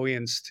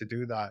resilience to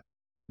do that.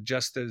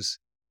 Just as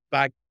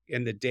back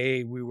in the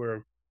day, we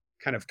were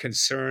kind of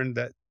concerned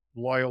that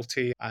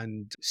loyalty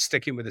and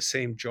sticking with the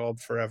same job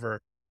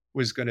forever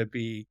was going to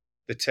be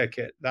the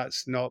ticket.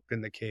 That's not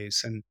been the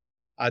case. And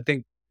I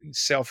think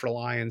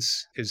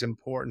self-reliance is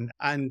important.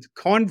 And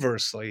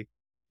conversely,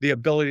 the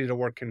ability to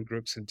work in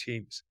groups and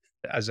teams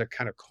as a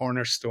kind of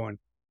cornerstone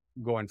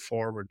going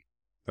forward.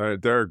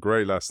 They're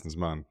great lessons,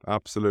 man.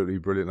 Absolutely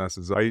brilliant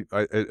lessons.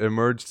 It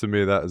emerged to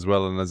me that as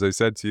well. And as I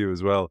said to you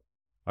as well,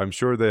 I'm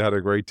sure they had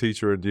a great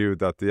teacher in you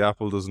that the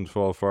apple doesn't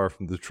fall far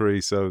from the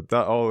tree. So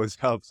that always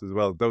helps as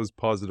well. Those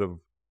positive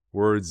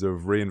words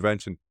of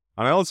reinvention.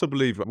 And I also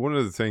believe one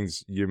of the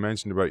things you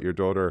mentioned about your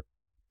daughter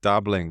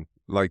dabbling,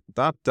 like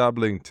that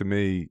dabbling to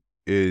me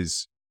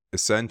is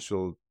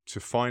essential to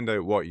find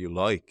out what you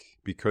like.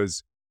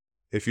 Because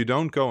if you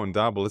don't go and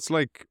dabble, it's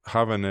like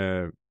having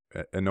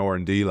an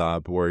R&D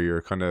lab where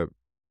you're kind of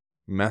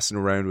messing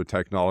around with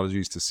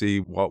technologies to see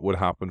what would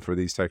happen for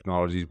these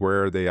technologies,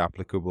 where are they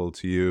applicable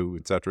to you,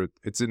 etc.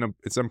 It's an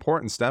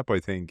important step, I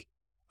think.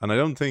 And I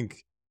don't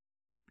think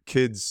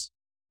kids,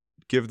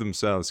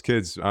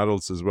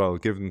 adults as well,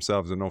 give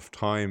themselves enough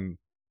time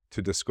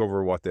to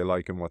discover what they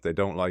like and what they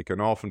don't like.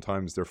 And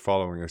oftentimes they're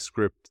following a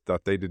script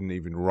that they didn't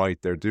even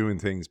write. They're doing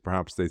things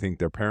perhaps they think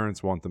their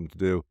parents want them to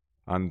do.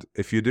 And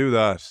if you do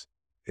that,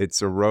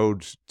 it's a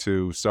road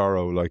to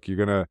sorrow. Like, you're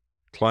going to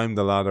climb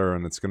the ladder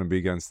and it's going to be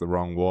against the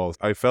wrong wall.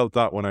 I felt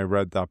that when I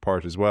read that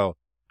part as well.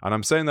 And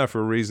I'm saying that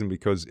for a reason,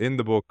 because in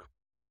the book,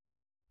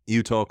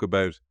 you talk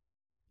about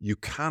you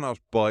cannot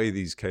buy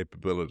these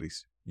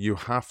capabilities. You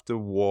have to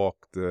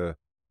walk the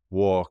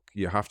walk.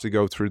 You have to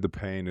go through the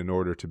pain in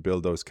order to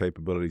build those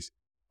capabilities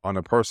on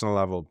a personal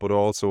level, but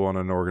also on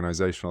an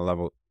organizational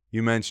level.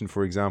 You mentioned,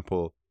 for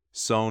example,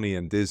 Sony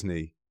and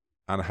Disney,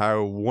 and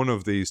how one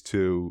of these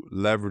two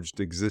leveraged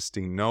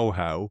existing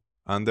know-how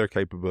and their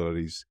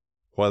capabilities,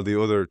 while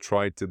the other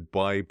tried to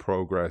buy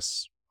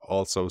progress,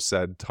 also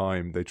said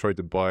time. They tried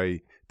to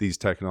buy these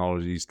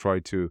technologies,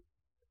 tried to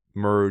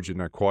merge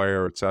and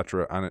acquire,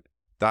 etc. And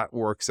that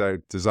works out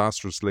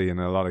disastrously in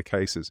a lot of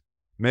cases.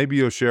 Maybe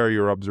you'll share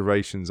your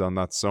observations on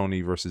that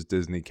Sony versus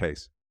Disney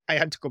case. I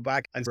had to go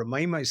back and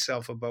remind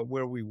myself about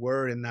where we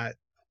were in that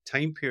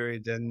time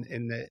period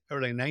in the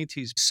early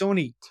 90s.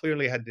 Sony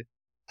clearly had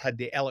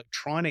the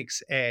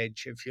electronics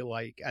edge, if you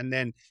like, and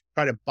then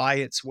try to buy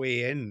its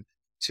way in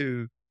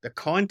to the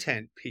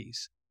content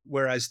piece.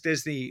 Whereas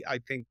Disney, I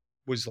think,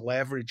 was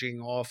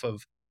leveraging off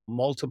of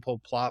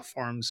multiple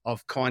platforms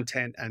of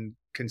content and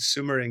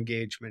consumer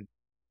engagement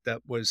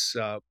that was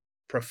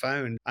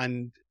profound.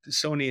 And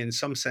Sony, in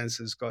some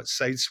senses, got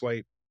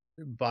sideswiped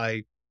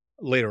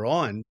later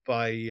on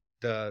by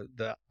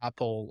the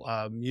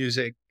Apple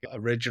Music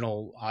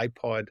original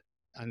iPod,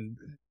 and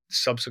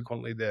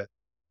subsequently the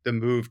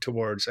move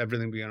towards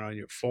everything being on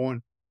your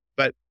phone.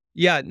 But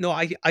yeah, no,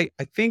 I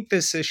think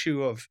this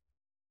issue of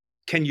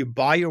can you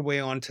buy your way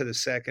onto the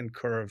second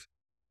curve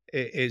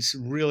is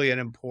really an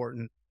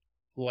important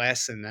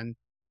lesson. And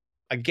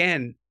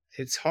again,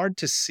 it's hard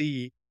to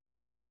see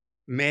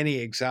many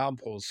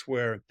examples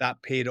where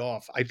that paid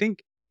off. I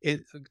think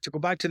to go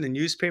back to the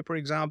newspaper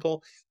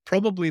example,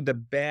 probably the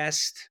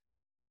best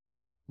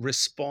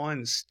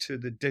response to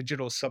the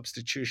digital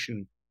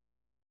substitution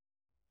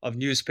of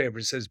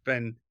newspapers has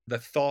been the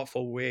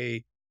thoughtful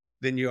way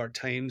the New York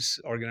Times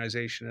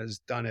organization has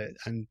done it.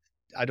 And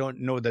I don't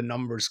know the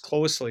numbers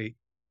closely,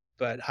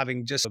 but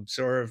having just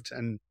observed,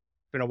 and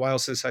it's been a while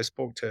since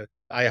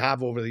I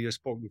have over the years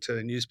spoken to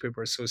the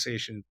Newspaper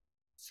Association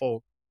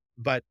folk,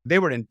 but they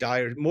were in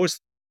dire.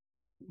 Most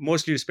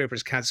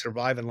newspapers can't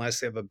survive unless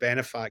they have a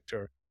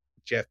benefactor,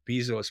 Jeff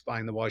Bezos,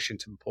 buying the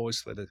Washington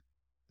Post with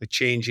the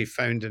change he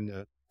found in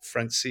the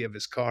front seat of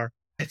his car.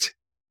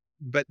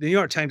 But the New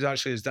York Times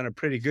actually has done a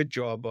pretty good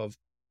job of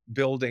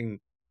building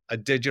a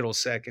digital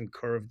second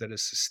curve that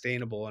is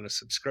sustainable on a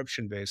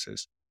subscription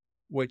basis,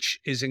 which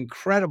is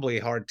incredibly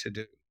hard to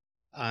do.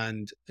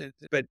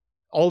 But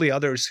all the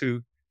others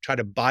who try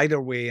to buy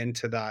their way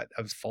into that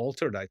have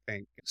faltered, I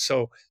think.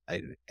 So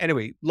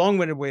anyway,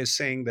 long-winded way of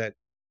saying that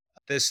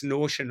this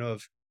notion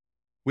of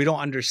we don't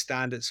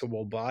understand it, so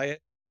we'll buy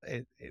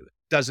it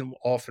doesn't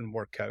often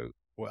work out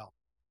well.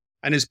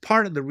 And is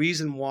part of the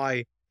reason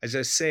why, as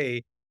I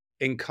say,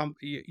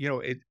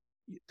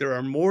 there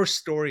are more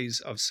stories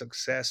of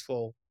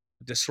successful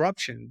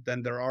disruption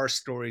than there are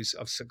stories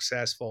of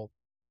successful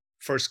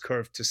first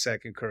curve to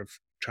second curve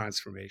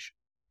transformation.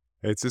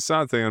 It's a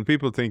sad thing, and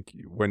people think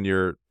when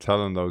you're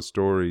telling those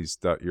stories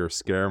that you're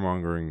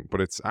scaremongering,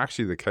 but it's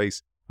actually the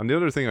case. And the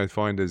other thing I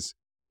find is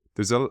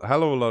there's a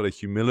hell of a lot of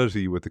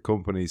humility with the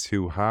companies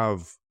who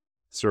have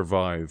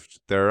survived.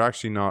 They're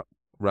actually not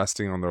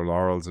resting on their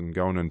laurels and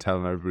going and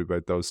telling everybody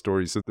about those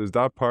stories. So there's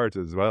that part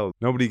as well.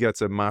 Nobody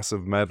gets a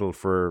massive medal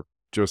for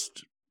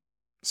just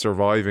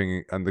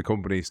surviving, and the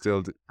company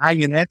still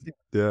hanging in.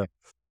 Yeah.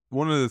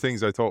 One of the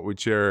things I thought we'd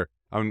share,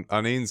 and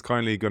Ian's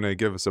kindly going to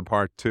give us a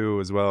part 2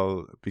 as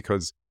well,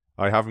 because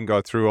I haven't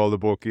got through all the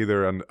book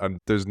either, and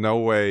there's no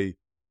way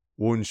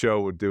one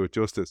show would do it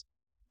justice.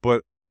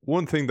 But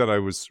one thing that I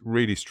was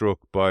really struck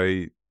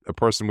by, a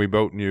person we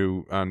both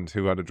knew and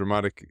who had a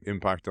dramatic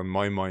impact on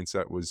my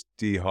mindset, was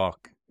Dee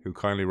Hock, who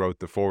kindly wrote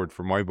the foreword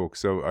for my book.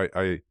 So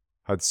I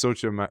had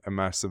such a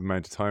massive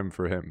amount of time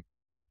for him.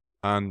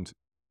 And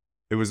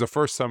it was the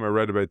first time I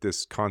read about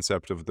this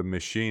concept of the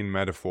machine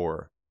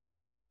metaphor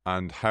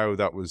and how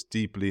that was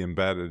deeply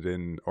embedded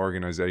in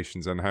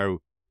organizations, and how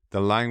the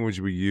language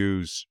we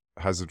use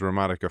has a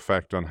dramatic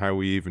effect on how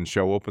we even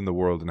show up in the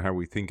world and how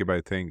we think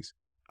about things.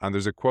 And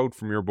there's a quote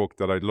from your book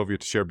that I'd love you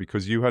to share,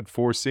 because you had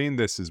foreseen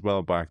this as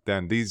well back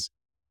then.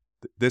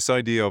 This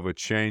idea of a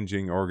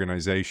changing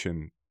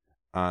organization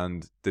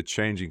and the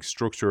changing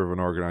structure of an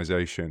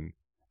organization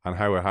and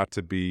how it had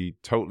to be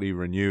totally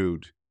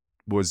renewed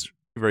was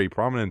very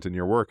prominent in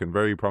your work and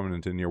very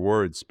prominent in your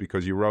words,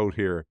 because you wrote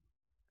here,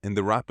 in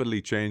the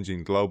rapidly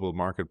changing global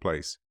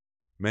marketplace,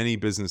 many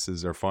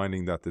businesses are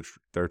finding that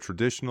their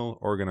traditional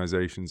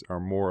organizations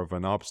are more of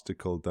an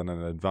obstacle than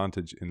an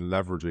advantage in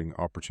leveraging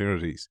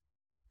opportunities.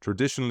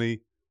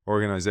 Traditionally,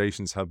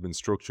 organizations have been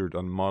structured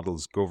on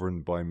models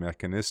governed by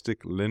mechanistic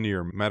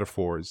linear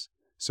metaphors,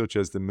 such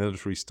as the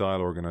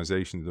military-style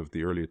organizations of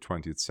the early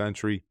 20th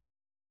century.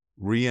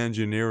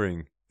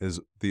 Re-engineering is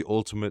the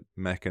ultimate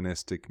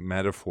mechanistic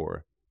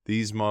metaphor.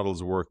 These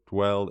models worked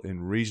well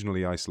in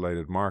regionally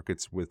isolated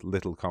markets with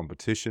little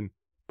competition,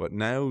 but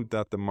now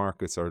that the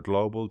markets are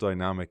global,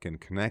 dynamic, and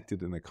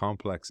connected in a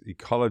complex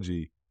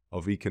ecology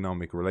of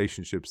economic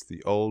relationships,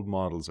 the old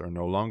models are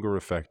no longer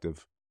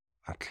effective.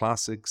 A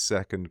classic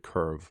second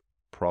curve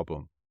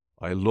problem.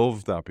 I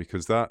love that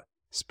because that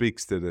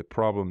speaks to the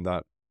problem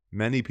that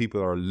many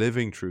people are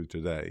living through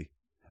today.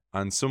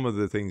 And some of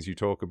the things you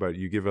talk about,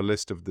 you give a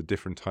list of the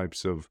different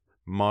types of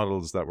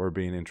models that were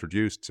being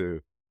introduced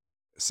to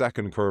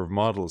second curve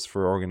models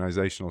for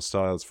organizational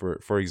styles,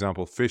 for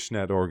example,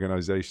 fishnet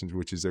organizations,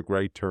 which is a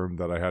great term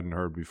that I hadn't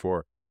heard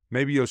before.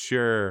 Maybe you'll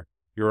share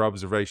your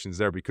observations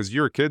there because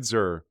your kids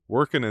are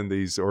working in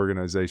these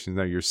organizations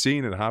now. You're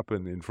seeing it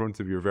happen in front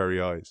of your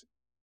very eyes.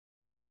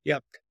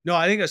 Yep. No,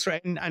 I think that's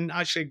right. And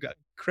actually,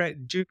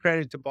 due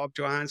credit to Bob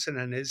Johansson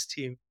and his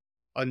team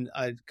on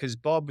because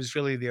Bob was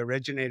really the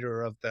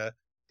originator of the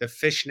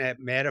fishnet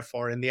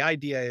metaphor. And the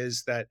idea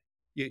is that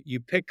you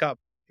pick up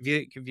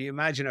if you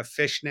imagine a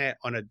fishnet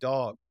on a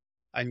dog,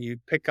 and you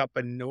pick up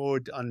a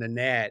node on the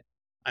net,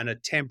 and a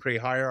temporary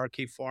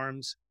hierarchy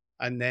forms,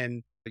 and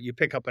then you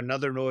pick up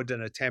another node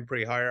and a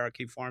temporary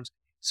hierarchy forms.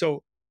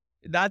 So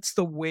that's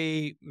the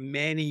way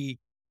many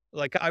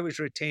like I was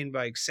retained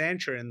by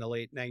Accenture in the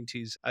late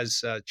 90s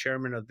as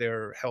chairman of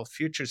their Health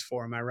Futures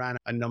Forum. I ran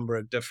a number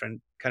of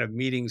different kind of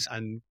meetings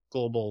and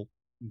global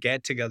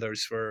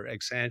get-togethers for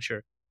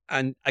Accenture.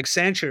 And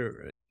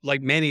Accenture,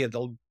 like many of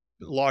the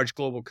large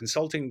global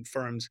consulting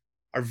firms,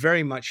 are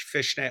very much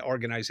fishnet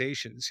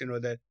organizations. You know,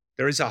 that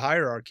there is a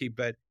hierarchy,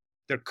 but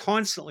they're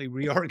constantly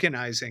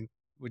reorganizing,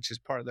 which is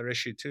part of their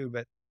issue too,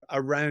 but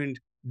around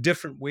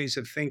different ways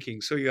of thinking.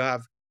 So you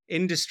have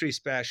industry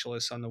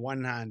specialists on the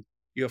one hand,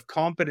 you have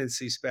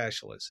competency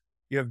specialists,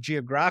 you have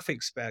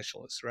geographic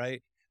specialists,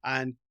 right?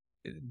 And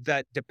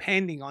that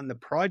depending on the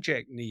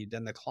project need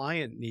and the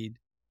client need,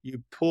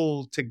 you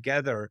pull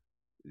together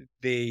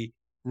the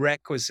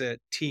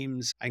requisite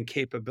teams and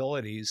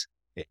capabilities.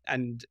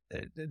 And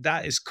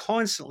that is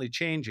constantly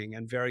changing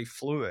and very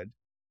fluid.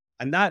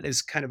 And that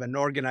is kind of an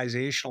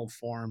organizational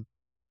form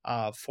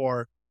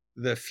for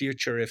the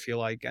future, if you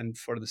like, and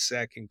for the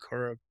second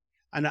curve.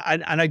 And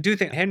I do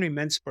think Henry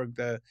Mintzberg,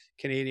 the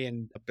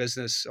Canadian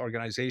business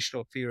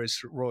organizational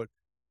theorist, wrote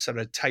sort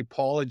of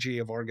typology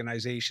of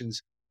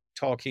organizations,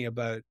 talking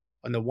about,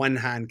 on the one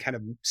hand, kind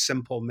of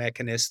simple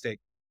mechanistic,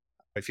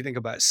 if you think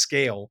about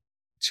scale,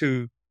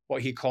 to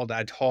what he called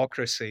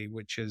adhocracy,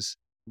 which is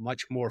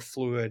much more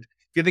fluid.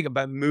 If you think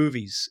about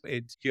movies,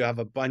 you have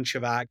a bunch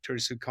of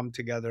actors who come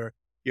together,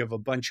 you have a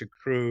bunch of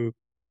crew,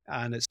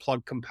 and it's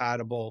plug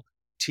compatible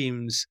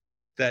teams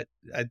that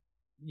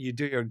you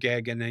do your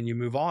gig and then you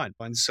move on.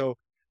 And so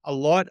a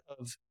lot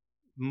of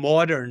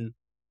modern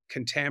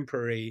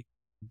contemporary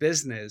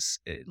business,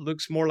 it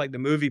looks more like the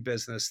movie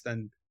business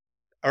than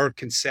our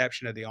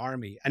conception of the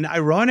army. And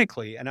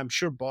ironically, and I'm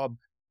sure Bob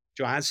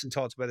Johansson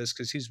talks about this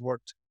because he's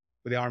worked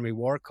with the Army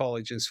War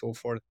College and so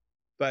forth.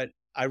 But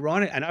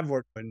ironic, and I've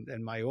worked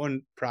in my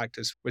own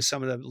practice with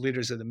some of the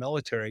leaders of the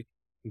military,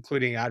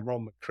 including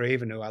Admiral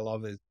McCraven, who I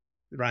love, who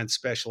ran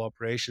special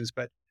operations.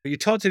 But you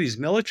talk to these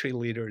military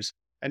leaders,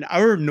 and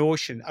our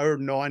notion,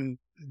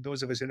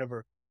 those of us who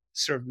never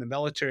served in the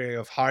military,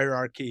 of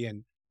hierarchy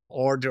and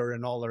order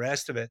and all the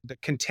rest of it, the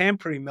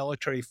contemporary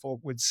military folk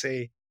would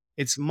say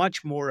it's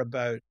much more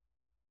about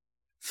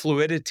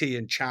fluidity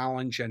and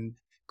challenge and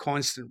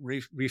constant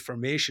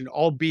reformation,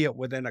 albeit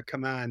within a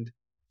command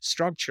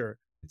structure.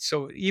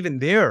 So even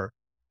there,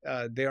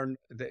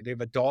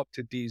 they've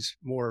adopted these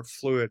more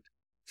fluid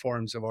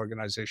forms of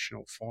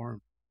organizational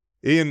form.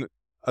 Ian,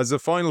 as a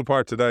final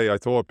part today, I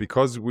thought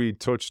because we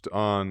touched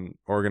on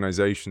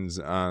organizations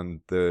and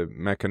the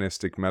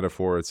mechanistic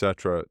metaphor,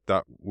 etc.,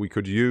 that we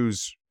could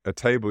use a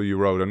table you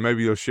wrote, and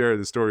maybe you'll share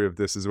the story of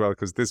this as well,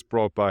 because this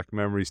brought back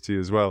memories to you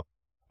as well.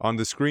 On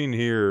the screen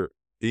here,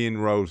 Ian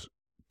wrote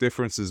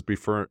differences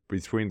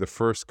between the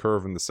first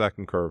curve and the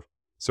second curve.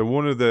 So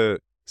one of the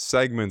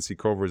segments he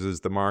covers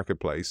is the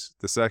marketplace,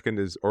 the second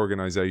is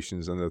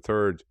organizations, and the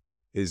third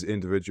is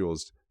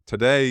individuals.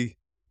 Today,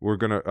 we're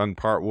going to, on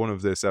part one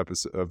of this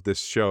episode of this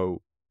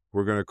show,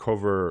 we're going to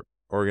cover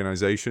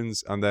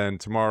organizations, and then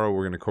tomorrow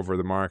we're going to cover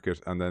the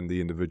market and then the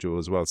individual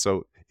as well.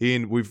 So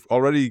Ian, we've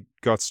already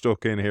got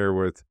stuck in here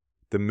with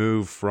the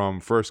move from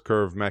first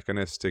curve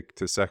mechanistic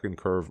to second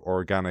curve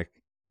organic,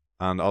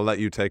 and I'll let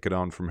you take it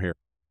on from here.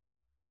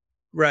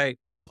 Right.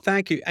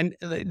 Thank you. And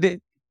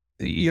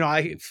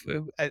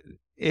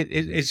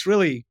it's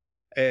really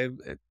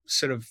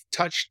sort of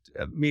touched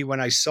me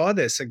when I saw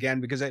this again,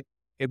 because it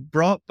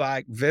brought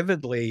back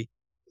vividly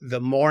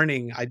the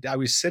morning I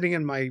was sitting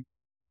in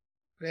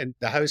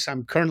the house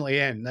I'm currently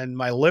in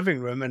my living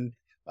room, and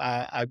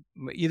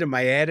either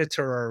my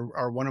editor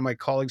or one of my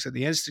colleagues at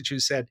the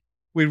Institute said,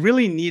 we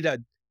really need a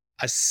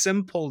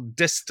simple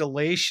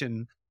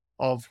distillation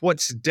of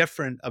what's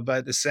different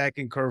about the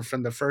second curve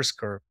from the first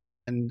curve.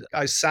 And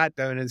I sat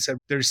down and said,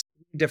 there's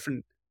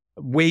different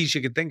ways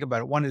you could think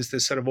about it. One is the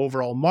sort of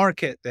overall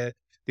market, the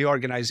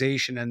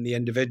organization, and the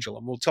individual.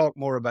 And we'll talk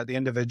more about the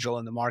individual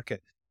and the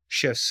market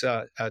shifts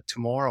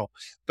tomorrow.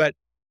 But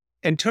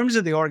in terms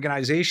of the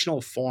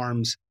organizational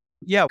forms,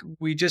 yeah,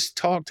 we just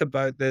talked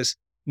about this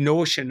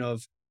notion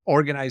of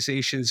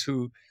organizations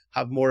who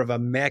have more of a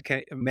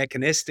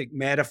mechanistic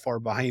metaphor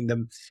behind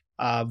them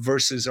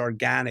versus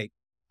organic.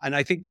 And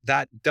I think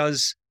that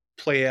does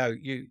play out.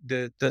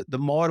 The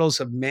models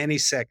of many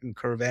second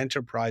curve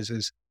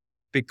enterprises,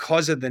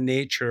 because of the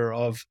nature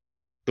of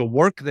the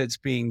work that's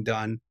being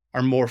done,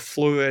 are more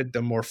fluid,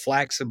 they're more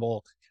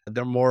flexible,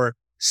 they're more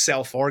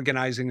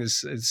self-organizing,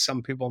 as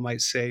some people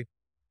might say.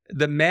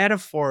 The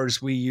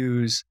metaphors we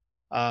use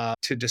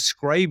to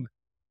describe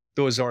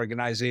those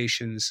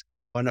organizations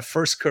on a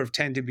first curve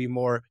tend to be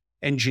more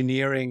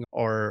engineering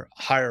or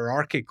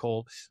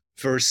hierarchical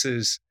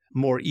versus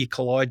more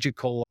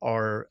ecological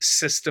or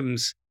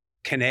systems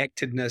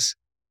connectedness.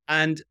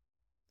 And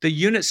the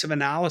units of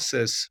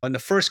analysis on the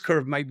first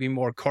curve might be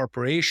more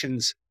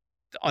corporations,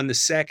 on the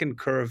second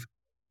curve,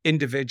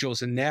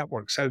 individuals and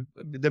networks. So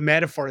the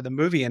metaphor of the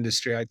movie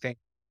industry, I think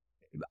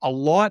a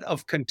lot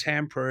of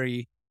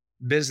contemporary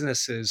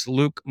businesses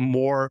look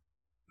more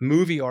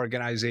movie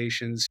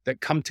organizations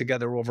that come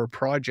together over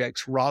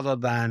projects rather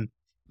than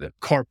the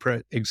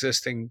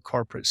existing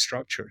corporate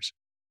structures.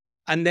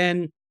 And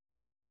then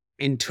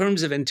in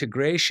terms of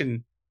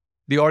integration,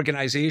 the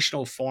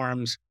organizational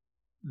forms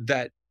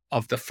that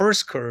of the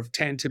first curve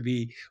tend to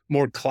be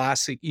more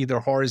classic, either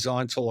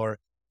horizontal or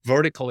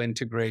vertical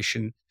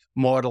integration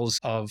models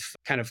of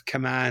kind of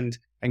command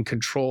and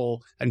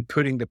control and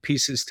putting the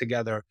pieces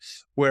together.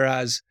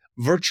 Whereas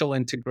virtual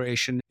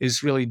integration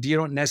is really, you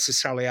don't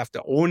necessarily have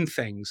to own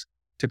things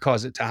to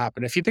cause it to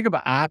happen. If you think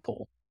about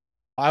Apple,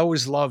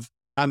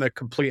 I'm a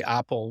complete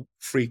Apple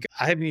freak.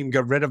 I haven't even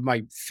got rid of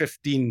my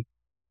 15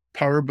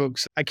 power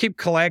books. I keep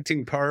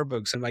collecting power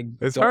books, and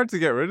it's hard to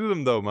get rid of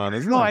them though, man,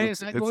 isn't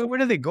it? It's where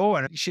do they go?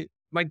 And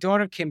my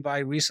daughter came by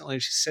recently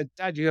and she said,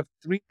 "Dad, you have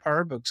 3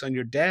 power books on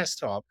your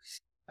desktop.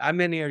 How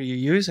many are you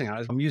using?"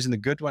 I'm using the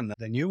good one,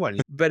 the new one.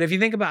 But if you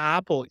think about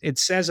Apple, it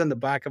says on the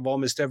back of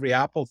almost every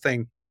Apple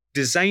thing,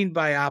 designed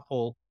by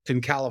Apple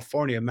in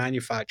California,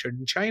 manufactured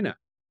in China.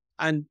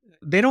 And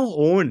they don't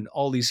own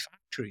all these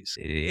factories.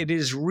 It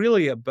is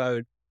really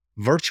about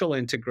virtual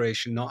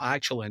integration, not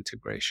actual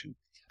integration.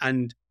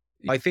 And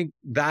I think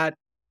that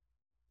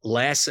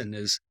lesson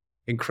is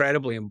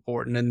incredibly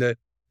important. And the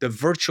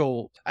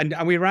virtual, and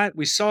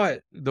we saw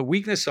it, the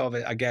weakness of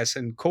it, I guess,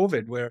 in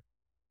COVID, where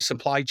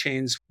supply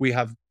chains, we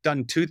have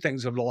done 2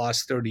 things over the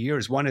last 30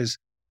 years. One is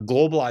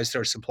globalized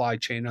our supply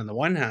chain on the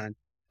one hand,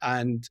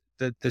 and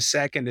the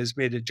second is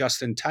made it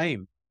just in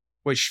time,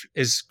 which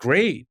is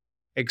great,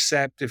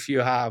 except if you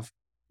have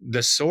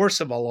the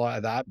source of a lot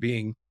of that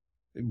being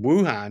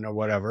Wuhan or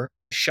whatever,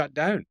 shut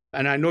down.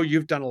 And I know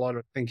you've done a lot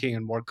of thinking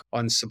and work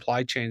on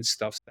supply chain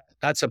stuff.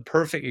 That's a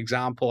perfect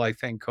example, I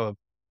think, of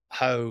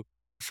how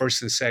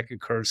first and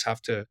second curves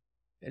have to,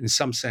 in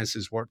some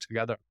senses, work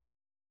together.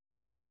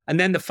 And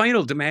then the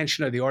final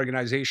dimension of the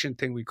organization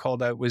thing we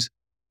called out was,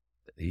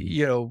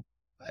 and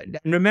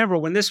remember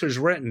when this was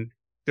written,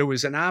 there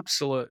was an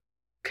absolute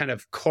kind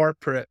of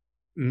corporate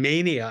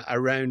mania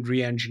around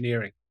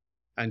re-engineering.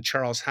 And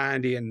Charles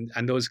Handy and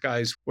those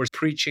guys were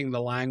preaching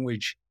the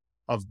language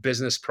of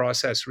business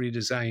process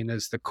redesign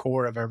as the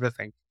core of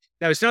everything.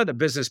 Now, it's not that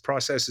business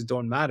processes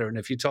don't matter. And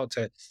if you talk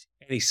to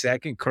any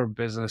second curve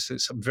business,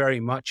 it's very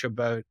much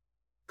about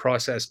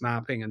process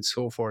mapping and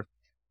so forth.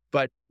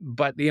 But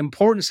the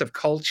importance of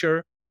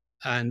culture,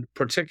 and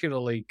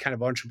particularly kind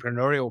of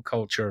entrepreneurial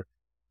culture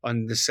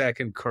on the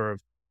second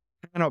curve,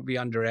 cannot be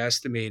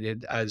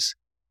underestimated as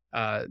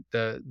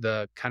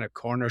the kind of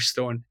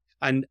cornerstone.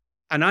 And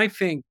I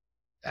think,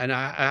 and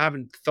I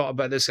haven't thought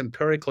about this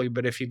empirically,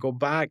 but if you go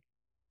back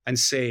and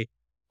say,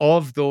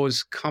 of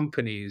those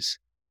companies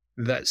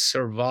that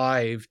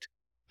survived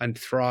and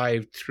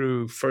thrived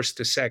through first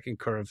to second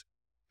curve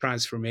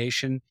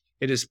transformation,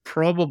 it is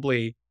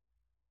probably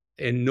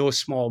in no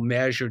small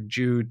measure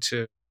due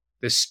to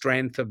the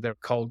strength of their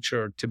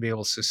culture to be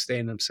able to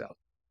sustain themselves.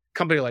 A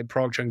company like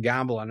Procter &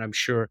 Gamble, and I'm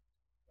sure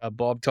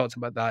Bob talked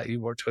about that, he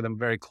worked with them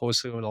very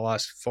closely over the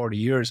last 40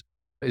 years,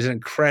 is an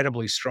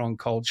incredibly strong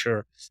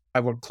culture. I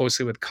work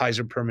closely with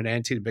Kaiser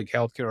Permanente, the big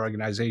healthcare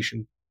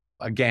organization.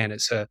 Again,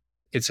 it's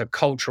a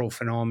cultural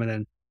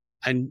phenomenon.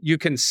 And you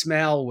can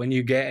smell when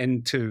you get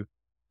into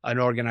an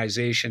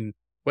organization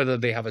whether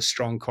they have a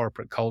strong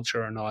corporate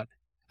culture or not.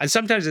 And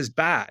sometimes it's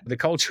bad. The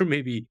culture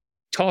may be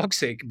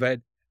toxic,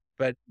 but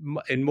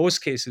in most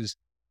cases,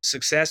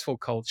 successful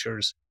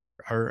cultures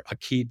are a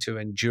key to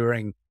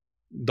enduring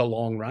the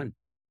long run.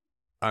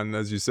 And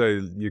as you say,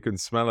 you can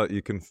smell it.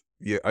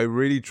 I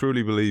really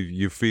truly believe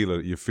you feel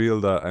it. You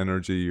feel that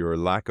energy or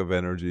lack of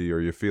energy, or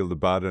you feel the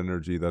bad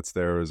energy that's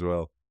there as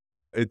well.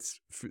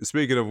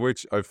 Speaking of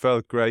which, I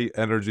felt great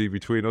energy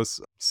between us.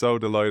 So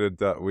delighted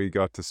that we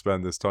got to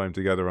spend this time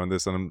together on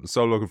this, and I'm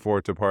so looking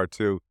forward to part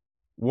 2.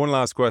 One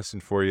last question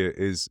for you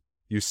is,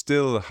 you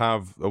still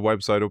have a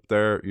website up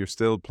there, you're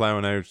still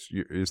plowing out,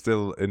 you're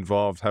still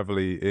involved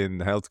heavily in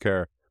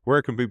healthcare.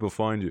 Where can people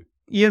find you?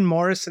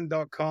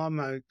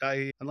 IanMorrison.com.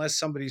 I unless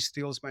somebody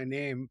steals my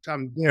name,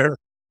 I'm there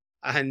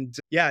And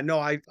yeah,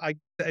 no,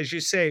 as you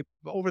say,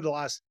 over the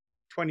last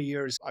 20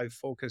 years, I've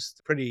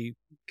focused pretty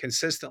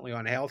consistently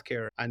on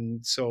healthcare.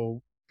 And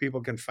so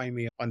people can find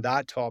me on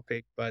that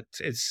topic, but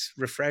it's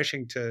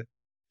refreshing to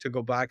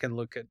go back and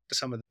look at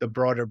some of the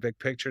broader big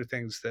picture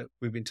things that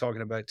we've been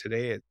talking about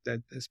today.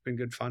 It's been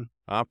good fun.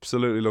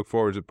 Absolutely look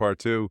forward to part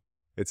two.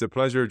 It's a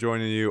pleasure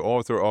joining you,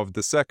 author of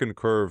The Second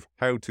Curve,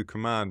 How to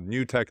Command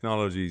New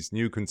Technologies,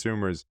 New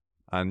Consumers,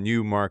 and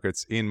New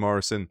Markets, Ian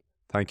Morrison.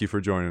 Thank you for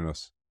joining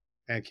us.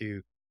 Thank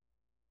you.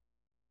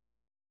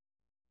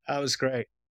 That was great.